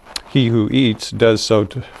 he who eats does so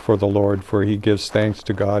for the Lord, for he gives thanks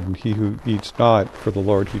to God, and he who eats not for the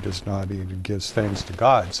Lord, he does not eat and gives thanks to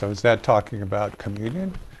God. So is that talking about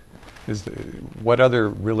communion? What other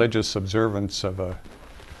religious observance of a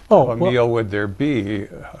meal would there be?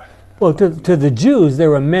 Well, to the Jews, there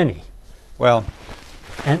were many. Well,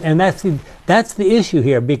 and that's the issue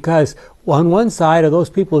here, because on one side are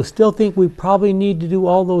those people who still think we probably need to do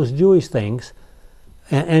all those Jewish things,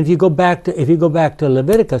 and if you go back to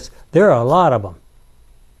Leviticus, there are a lot of them.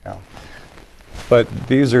 Yeah, but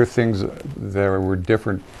these are things. There were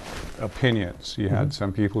different opinions. You had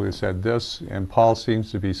some people who said this, and Paul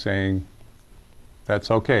seems to be saying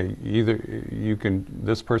that's okay. Either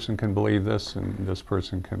this person can believe this, and this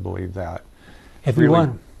person can believe that. If you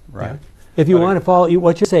want, right? Yeah. If you want to follow,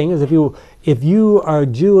 what you're saying is, if you are a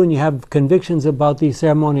Jew and you have convictions about these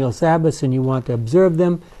ceremonial Sabbaths and you want to observe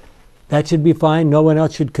them, that should be fine. No one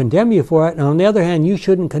else should condemn you for it. And on the other hand, you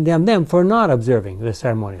shouldn't condemn them for not observing the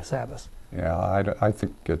ceremonial Sabbaths. Yeah, I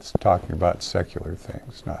think it's talking about secular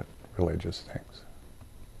things, not religious things.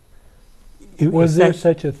 Was there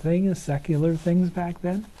such a thing as secular things back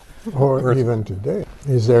then? Or even today.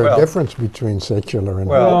 Is there a difference between secular and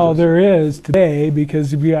well, there is today,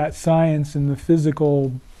 because we got science and the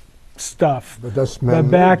physical stuff. But that's but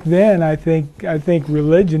back then, I think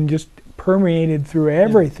religion just permeated through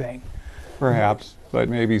everything. Perhaps, but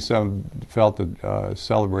maybe some felt that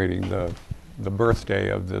celebrating the birthday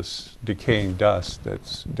of this decaying dust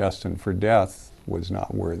that's destined for death was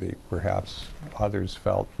not worthy. Perhaps others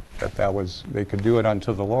felt that they could do it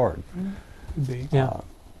unto the Lord. Yeah.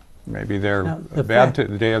 Maybe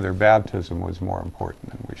the day of their baptism was more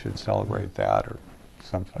important, and we should celebrate that or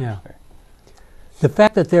some such thing. The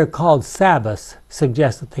fact that they're called Sabbaths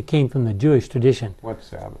suggests that they came from the Jewish tradition. What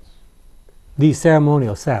Sabbaths? These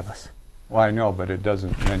ceremonial Sabbaths. Well, I know, but it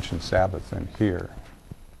doesn't mention Sabbath in here.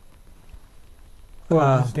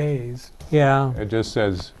 Those days. Yeah. It just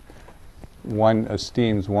says one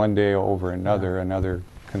esteems one day over another, another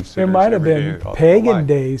considers. There might have been pagan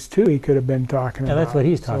days too. He could have been talking about. Yeah, that's what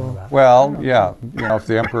he's talking about. Well, yeah, if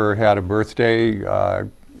the emperor had a birthday,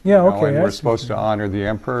 and we're supposed to honor the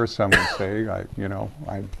emperor, some would say,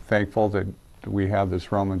 I'm thankful that we have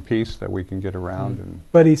this Roman peace that we can get around.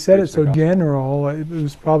 But he said it so general; it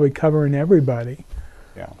was probably covering everybody.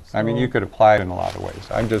 Yeah, so. I mean, you could apply it in a lot of ways.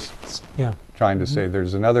 I'm just trying to say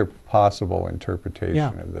there's another possible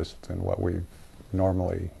interpretation of this than what we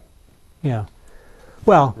normally. Yeah.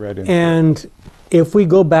 Well, and if we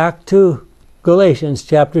go back to Galatians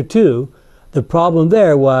chapter 2, the problem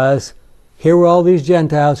there was, here were all these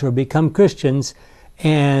Gentiles who had become Christians,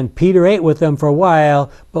 and Peter ate with them for a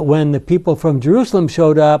while, but when the people from Jerusalem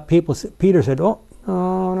showed up, Peter said, oh,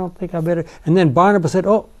 no, I don't think I better. And then Barnabas said,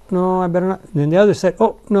 oh, no, I better not. And then the others said,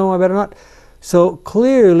 oh, no, I better not. So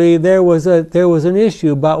clearly there was an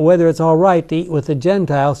issue about whether it's all right to eat with a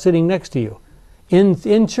Gentile sitting next to you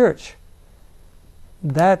in church.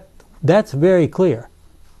 That's very clear.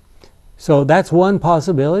 So that's one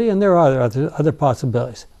possibility, and there are other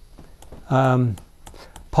possibilities.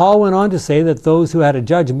 Paul went on to say that those who had a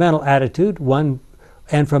judgmental attitude,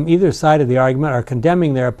 and from either side of the argument are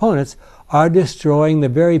condemning their opponents, are destroying the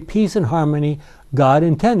very peace and harmony God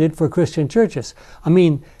intended for Christian churches. I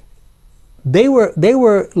mean, they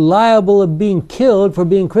were liable of being killed for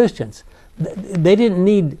being Christians. They didn't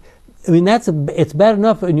need. I mean, it's bad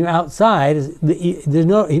enough when you're outside. You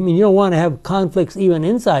don't want to have conflicts even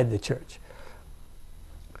inside the church.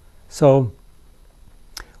 So,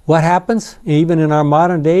 what happens even in our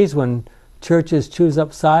modern days when churches choose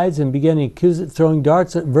up sides and begin throwing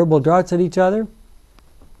verbal darts at each other?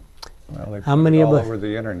 Well, they put it all over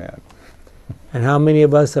the internet. And how many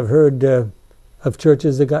of us have heard of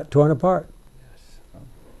churches that got torn apart?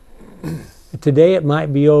 Yes. Today it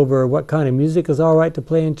might be over what kind of music is all right to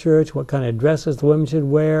play in church, what kind of dresses the women should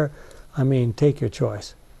wear. I mean, take your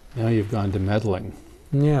choice. Now you've gone to meddling.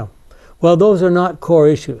 Yeah. Well, those are not core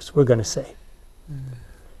issues, we're going to say.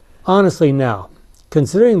 Honestly now,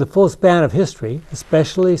 considering the full span of history,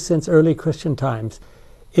 especially since early Christian times,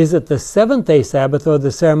 is it the Seventh-day Sabbath or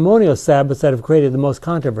the ceremonial Sabbaths that have created the most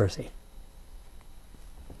controversy?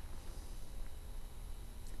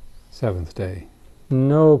 Seventh day.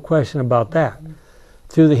 No question about that.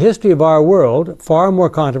 Through the history of our world, far more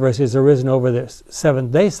controversy has arisen over the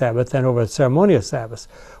Seventh-day Sabbath than over the ceremonial Sabbaths.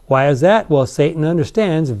 Why is that? Well, Satan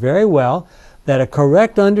understands very well that a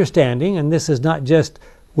correct understanding, and this is not just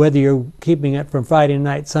whether you're keeping it from Friday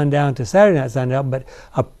night sundown to Saturday night sundown, but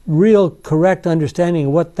a real correct understanding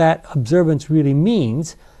of what that observance really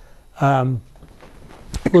means will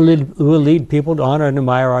lead people to honor and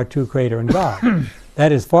admire our true Creator and God.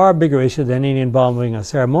 That is far bigger issue than any involving a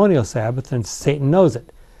ceremonial Sabbath, and Satan knows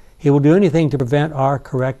it. He will do anything to prevent our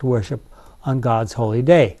correct worship on God's holy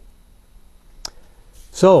day.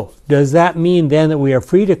 So, does that mean then that we are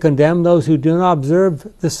free to condemn those who do not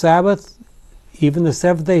observe the Sabbath, even the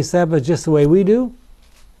Seventh-day Sabbath, just the way we do?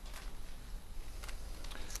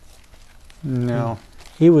 No.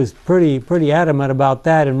 He was pretty adamant about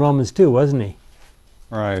that in Romans 2, wasn't he?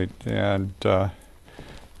 Right, and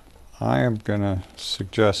I am going to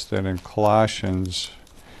suggest that in Colossians,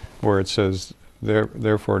 where it says,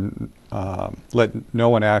 therefore, let no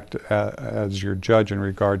one act as your judge in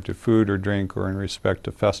regard to food or drink or in respect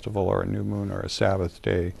to festival or a new moon or a Sabbath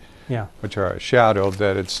day, Yeah. which are a shadow,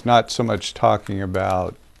 that it's not so much talking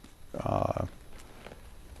about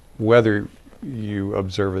whether you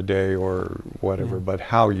observe a day or whatever, but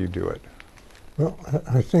how you do it. Well,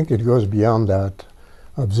 I think it goes beyond that.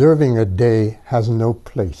 Observing a day has no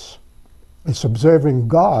place. It's observing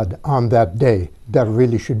God on that day that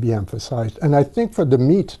really should be emphasized. And I think for the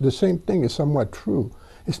meat, the same thing is somewhat true.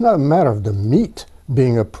 It's not a matter of the meat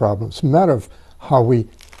being a problem. It's a matter of how we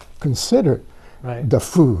consider the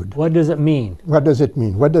food. What does it mean? What does it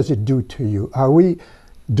mean? What does it do to you? Are we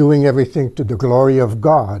doing everything to the glory of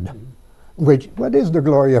God? What is the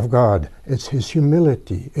glory of God? It's His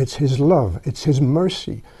humility. It's His love. It's His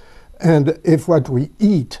mercy. And if what we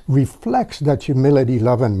eat reflects that humility,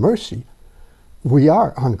 love, and mercy, we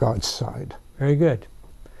are on God's side. Very good.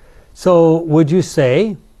 So would you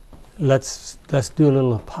say, let's do a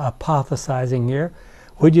little hypothesizing here,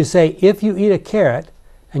 would you say if you eat a carrot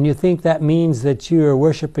and you think that means that you are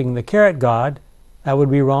worshiping the carrot god, that would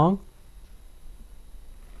be wrong?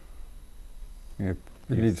 You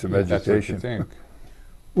need some That's what you education. think.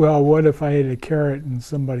 Well, what if I ate a carrot and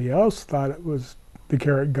somebody else thought it was the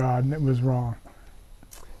carrot god and it was wrong?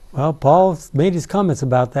 Well, Paul made his comments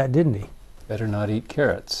about that, didn't he? Better not eat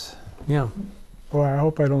carrots. Yeah. Boy, I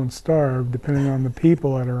hope I don't starve, depending on the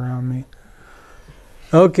people that are around me.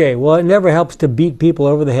 Okay, well, it never helps to beat people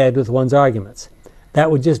over the head with one's arguments.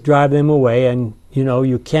 That would just drive them away, and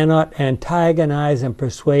you cannot antagonize and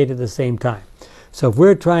persuade at the same time. So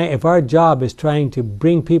if our job is trying to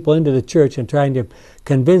bring people into the church and trying to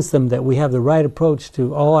convince them that we have the right approach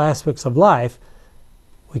to all aspects of life,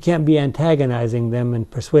 we can't be antagonizing them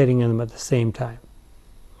and persuading them at the same time.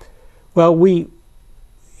 Well,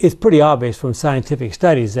 it's pretty obvious from scientific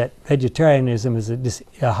studies that vegetarianism is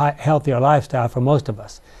a healthier lifestyle for most of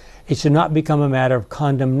us. It should not become a matter of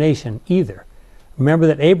condemnation either. Remember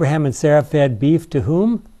that Abraham and Sarah fed beef to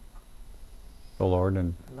whom? The Lord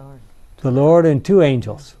and The Lord and two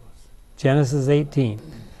angels. Genesis 18.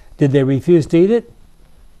 Did they refuse to eat it?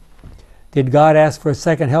 Did God ask for a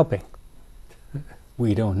second helping?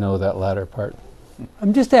 We don't know that latter part.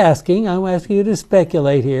 I'm just asking. I'm asking you to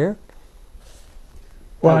speculate here.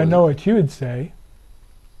 Well, I know what you would say.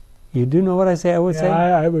 You do know what I say? I would say.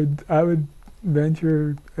 I would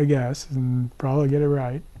venture a guess and probably get it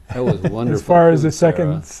right. That was wonderful. As far as food,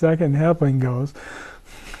 the second helping goes.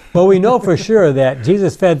 Well, we know for sure that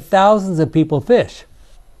Jesus fed thousands of people fish.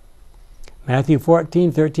 Matthew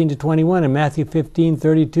 14:13-21 and Matthew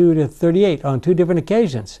 15:32-38 on two different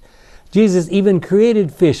occasions. Jesus even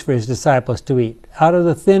created fish for his disciples to eat out of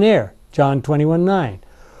the thin air. John 21:9.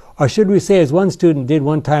 Or should we say, as one student did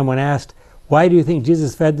one time when asked, "Why do you think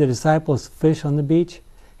Jesus fed the disciples fish on the beach?"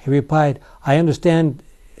 He replied, I understand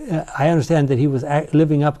that he was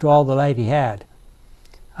living up to all the light he had.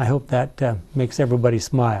 I hope that makes everybody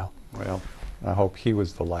smile. well, I hope he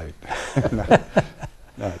was the light.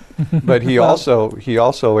 But he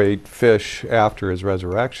also ate fish after his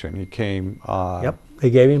resurrection. He came. Yep, they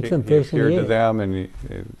gave him some fish He and he appeared ate to it. them, and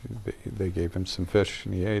they gave him some fish,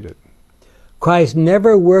 and he ate it. Christ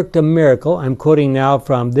never worked a miracle. I'm quoting now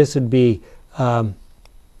from, this would be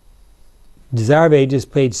Desire of Ages,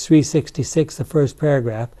 page 366, the first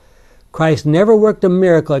paragraph. Christ never worked a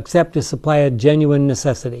miracle except to supply a genuine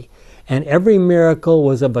necessity, and every miracle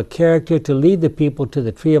was of a character to lead the people to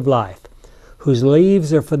the tree of life, whose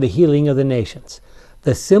leaves are for the healing of the nations.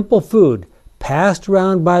 The simple food passed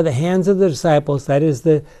around by the hands of the disciples, that is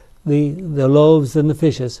the loaves and the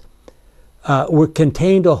fishes,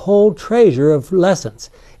 contained a whole treasure of lessons.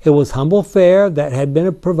 It was humble fare that had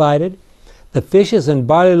been provided. The fishes and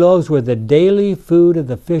barley loaves were the daily food of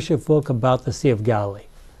the fisher folk about the Sea of Galilee.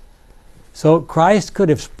 So Christ could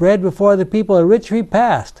have spread before the people a rich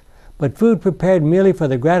repast, but food prepared merely for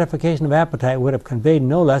the gratification of appetite would have conveyed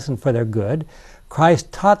no lesson for their good.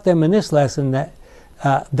 Christ taught them in this lesson that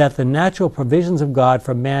the natural provisions of God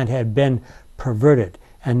for man had been perverted,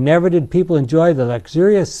 and never did people enjoy the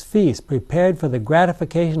luxurious feast prepared for the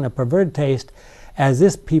gratification of perverted taste as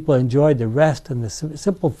this people enjoyed the rest and the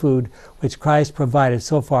simple food which Christ provided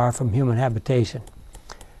so far from human habitation.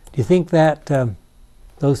 Do you think that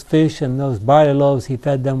those fish and those barley loaves he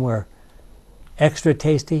fed them were extra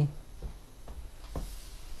tasty?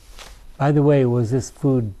 By the way, was this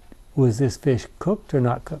fish cooked or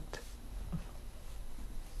not cooked?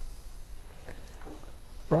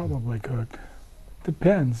 Probably cooked.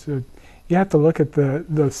 Depends. You have to look at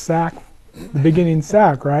the sack, the beginning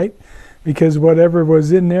sack, right? Because whatever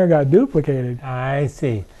was in there got duplicated. I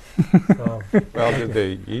see. So, well, did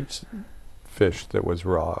they eat fish that was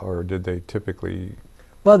raw, or did they typically?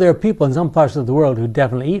 Well, there are people in some parts of the world who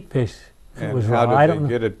definitely eat fish that was raw. How did they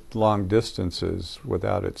get it long distances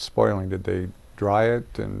without it spoiling? Did they dry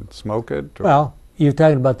it and smoke it? Or? Well, you're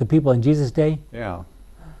talking about the people in Jesus' day? Yeah.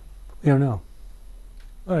 We don't know.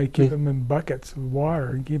 Well, you keep them in buckets of water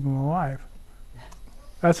and keep them alive.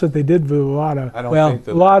 That's what they did with a lot of. I don't think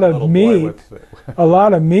a lot of meat. A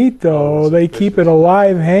lot of meat, though, they keep it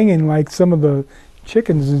alive, hanging like some of the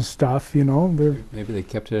chickens and stuff. You know, maybe they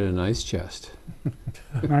kept it in an ice chest.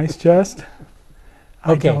 An ice chest?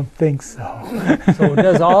 Okay. I don't think so. So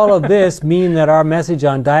does all of this mean that our message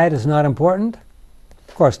on diet is not important?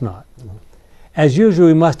 Of course not. As usual,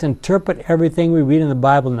 we must interpret everything we read in the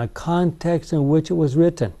Bible in the context in which it was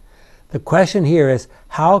written. The question here is,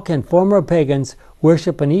 how can former pagans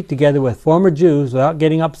worship and eat together with former Jews without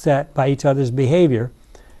getting upset by each other's behavior,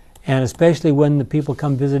 and especially when the people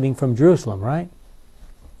come visiting from Jerusalem, right?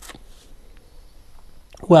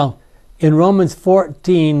 Well, in Romans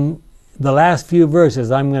 14, the last few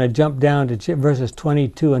verses, I'm going to jump down to verses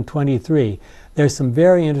 22 and 23. There's some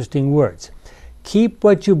very interesting words. Keep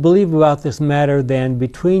what you believe about this matter, then,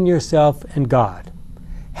 between yourself and God.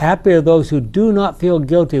 Happy are those who do not feel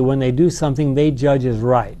guilty when they do something they judge as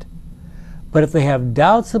right. But if they have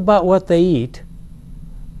doubts about what they eat,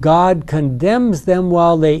 God condemns them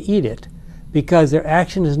while they eat it, because their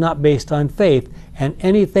action is not based on faith, and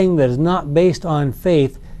anything that is not based on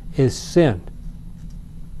faith is sin.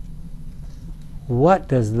 What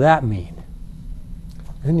does that mean?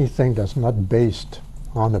 Anything that's not based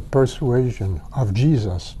on the persuasion of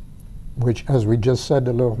Jesus, which, as we just said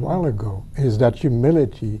a little while ago, is that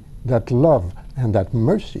humility, that love, and that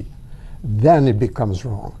mercy, then it becomes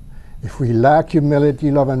wrong. If we lack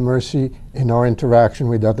humility, love, and mercy in our interaction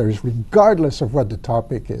with others, regardless of what the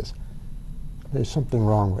topic is, there's something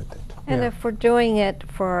wrong with it. And if we're doing it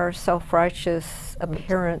for our self-righteous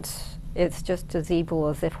appearance, it's just as evil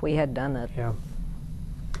as if we had done it. Yeah.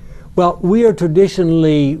 Well, we have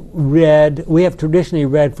traditionally read 1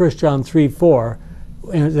 John 3:4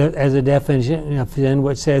 as a definition of sin,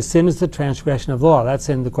 which says sin is the transgression of the law. That's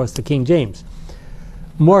in, of course, the King James.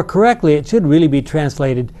 More correctly, it should really be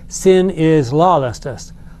translated, sin is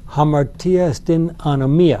lawlessness. Hamartia stin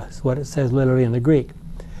anomia is what it says literally in the Greek.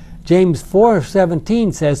 James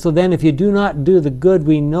 4:17 says, so then if you do not do the good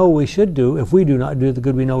we know we should do, if we do not do the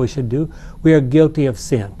good we know we should do, we are guilty of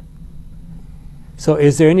sin. So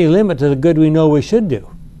is there any limit to the good we know we should do?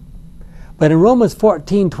 But in Romans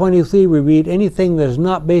 14:23 we read, anything that is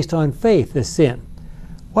not based on faith is sin.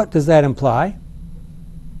 What does that imply?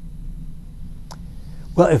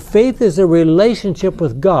 Well, if faith is a relationship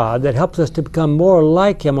with God that helps us to become more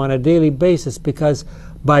like Him on a daily basis, because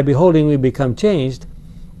by beholding we become changed,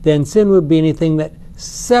 then sin would be anything that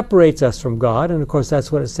separates us from God, and of course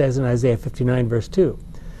that's what it says in Isaiah 59 verse 2.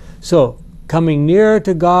 So, coming nearer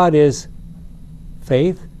to God is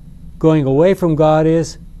faith. Going away from God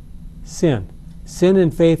is sin. Sin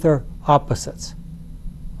and faith are opposites.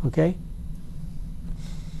 Okay?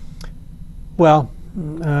 Well,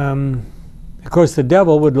 of course the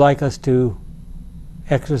devil would like us to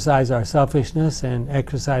exercise our selfishness and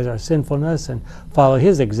exercise our sinfulness and follow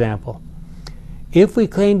his example. If we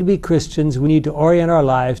claim to be Christians, we need to orient our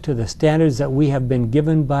lives to the standards that we have been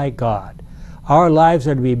given by God. Our lives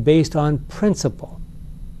are to be based on principle.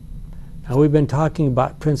 Now, we've been talking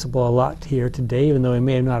about principle a lot here today, even though we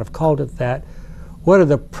may not have called it that. What are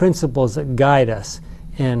the principles that guide us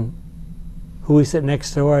in who we sit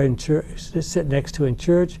next to in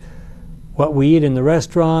church, what we eat in the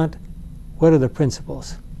restaurant? What are the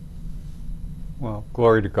principles? Well,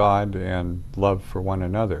 glory to God and love for one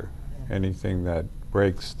another. Anything that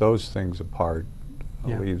breaks those things apart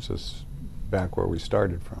leaves us back where we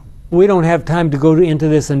started from. We don't have time to go into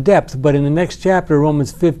this in depth, but in the next chapter,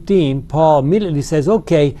 Romans 15, Paul immediately says,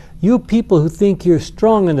 okay, you people who think you're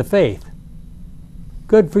strong in the faith,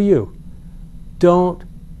 good for you. Don't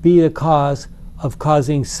be the cause of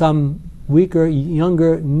causing some weaker,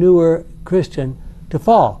 younger, newer Christian to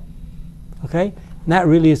fall. Okay? And that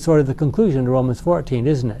really is sort of the conclusion to Romans 14,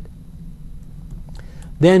 isn't it?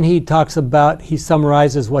 Then he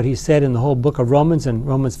summarizes what he said in the whole book of Romans, in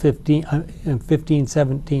Romans 15,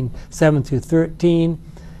 17, 7 through 13,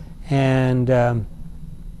 and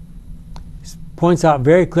points out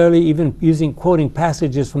very clearly, even quoting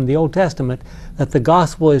passages from the Old Testament, that the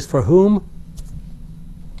gospel is for whom?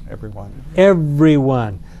 Everyone.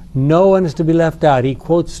 Everyone. No one is to be left out. He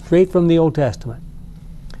quotes straight from the Old Testament.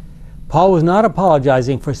 Paul was not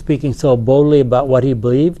apologizing for speaking so boldly about what he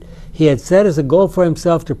believed. He had set as a goal for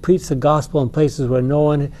himself to preach the gospel in places where no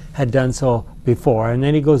one had done so before. And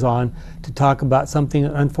then he goes on to talk about something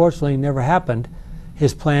that unfortunately never happened,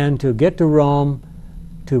 his plan to get to Rome,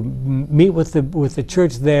 to meet with the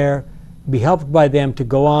church there, be helped by them to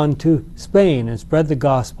go on to Spain and spread the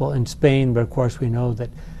gospel in Spain. But of course we know that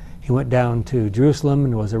he went down to Jerusalem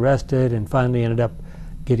and was arrested and finally ended up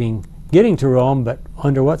getting to Rome, but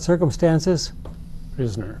under what circumstances?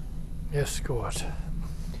 Prisoner. Escort.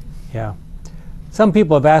 Yeah. Some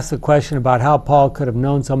people have asked the question about how Paul could have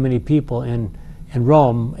known so many people in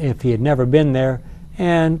Rome if he had never been there.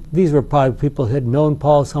 And these were probably people who had known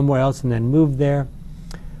Paul somewhere else and then moved there.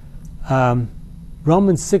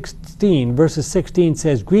 Romans 16, verses 16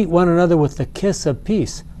 says, greet one another with the kiss of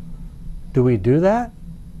peace. Do we do that?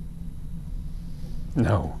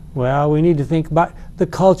 No. Well, we need to think about the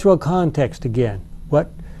cultural context again. What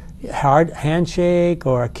hard handshake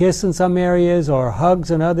or a kiss in some areas or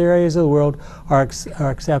hugs in other areas of the world are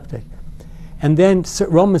accepted. And then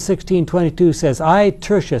Romans 16:22 says, I,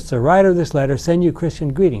 Tertius, the writer of this letter, send you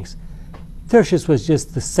Christian greetings. Tertius was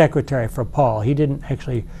just the secretary for Paul. He did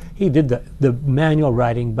the manual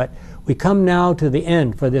writing, but we come now to the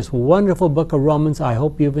end for this wonderful book of Romans. I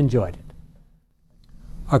hope you've enjoyed it.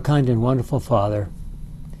 Our kind and wonderful Father,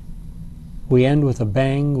 we end with a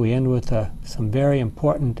bang. We end with some very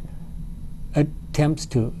important attempts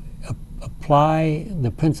to apply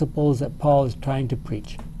the principles that Paul is trying to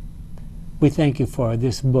preach. We thank you for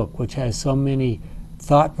this book, which has so many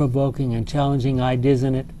thought-provoking and challenging ideas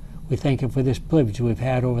in it. We thank you for this privilege we've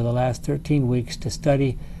had over the last 13 weeks to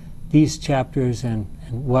study these chapters and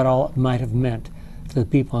what all it might have meant to the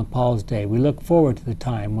people in Paul's day. We look forward to the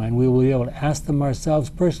time when we will be able to ask them ourselves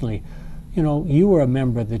personally, you know, you were a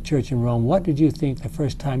member of the church in Rome. What did you think the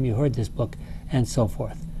first time you heard this book? And so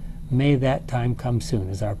forth. May that time come soon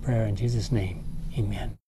is our prayer in Jesus' name.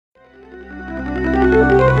 Amen.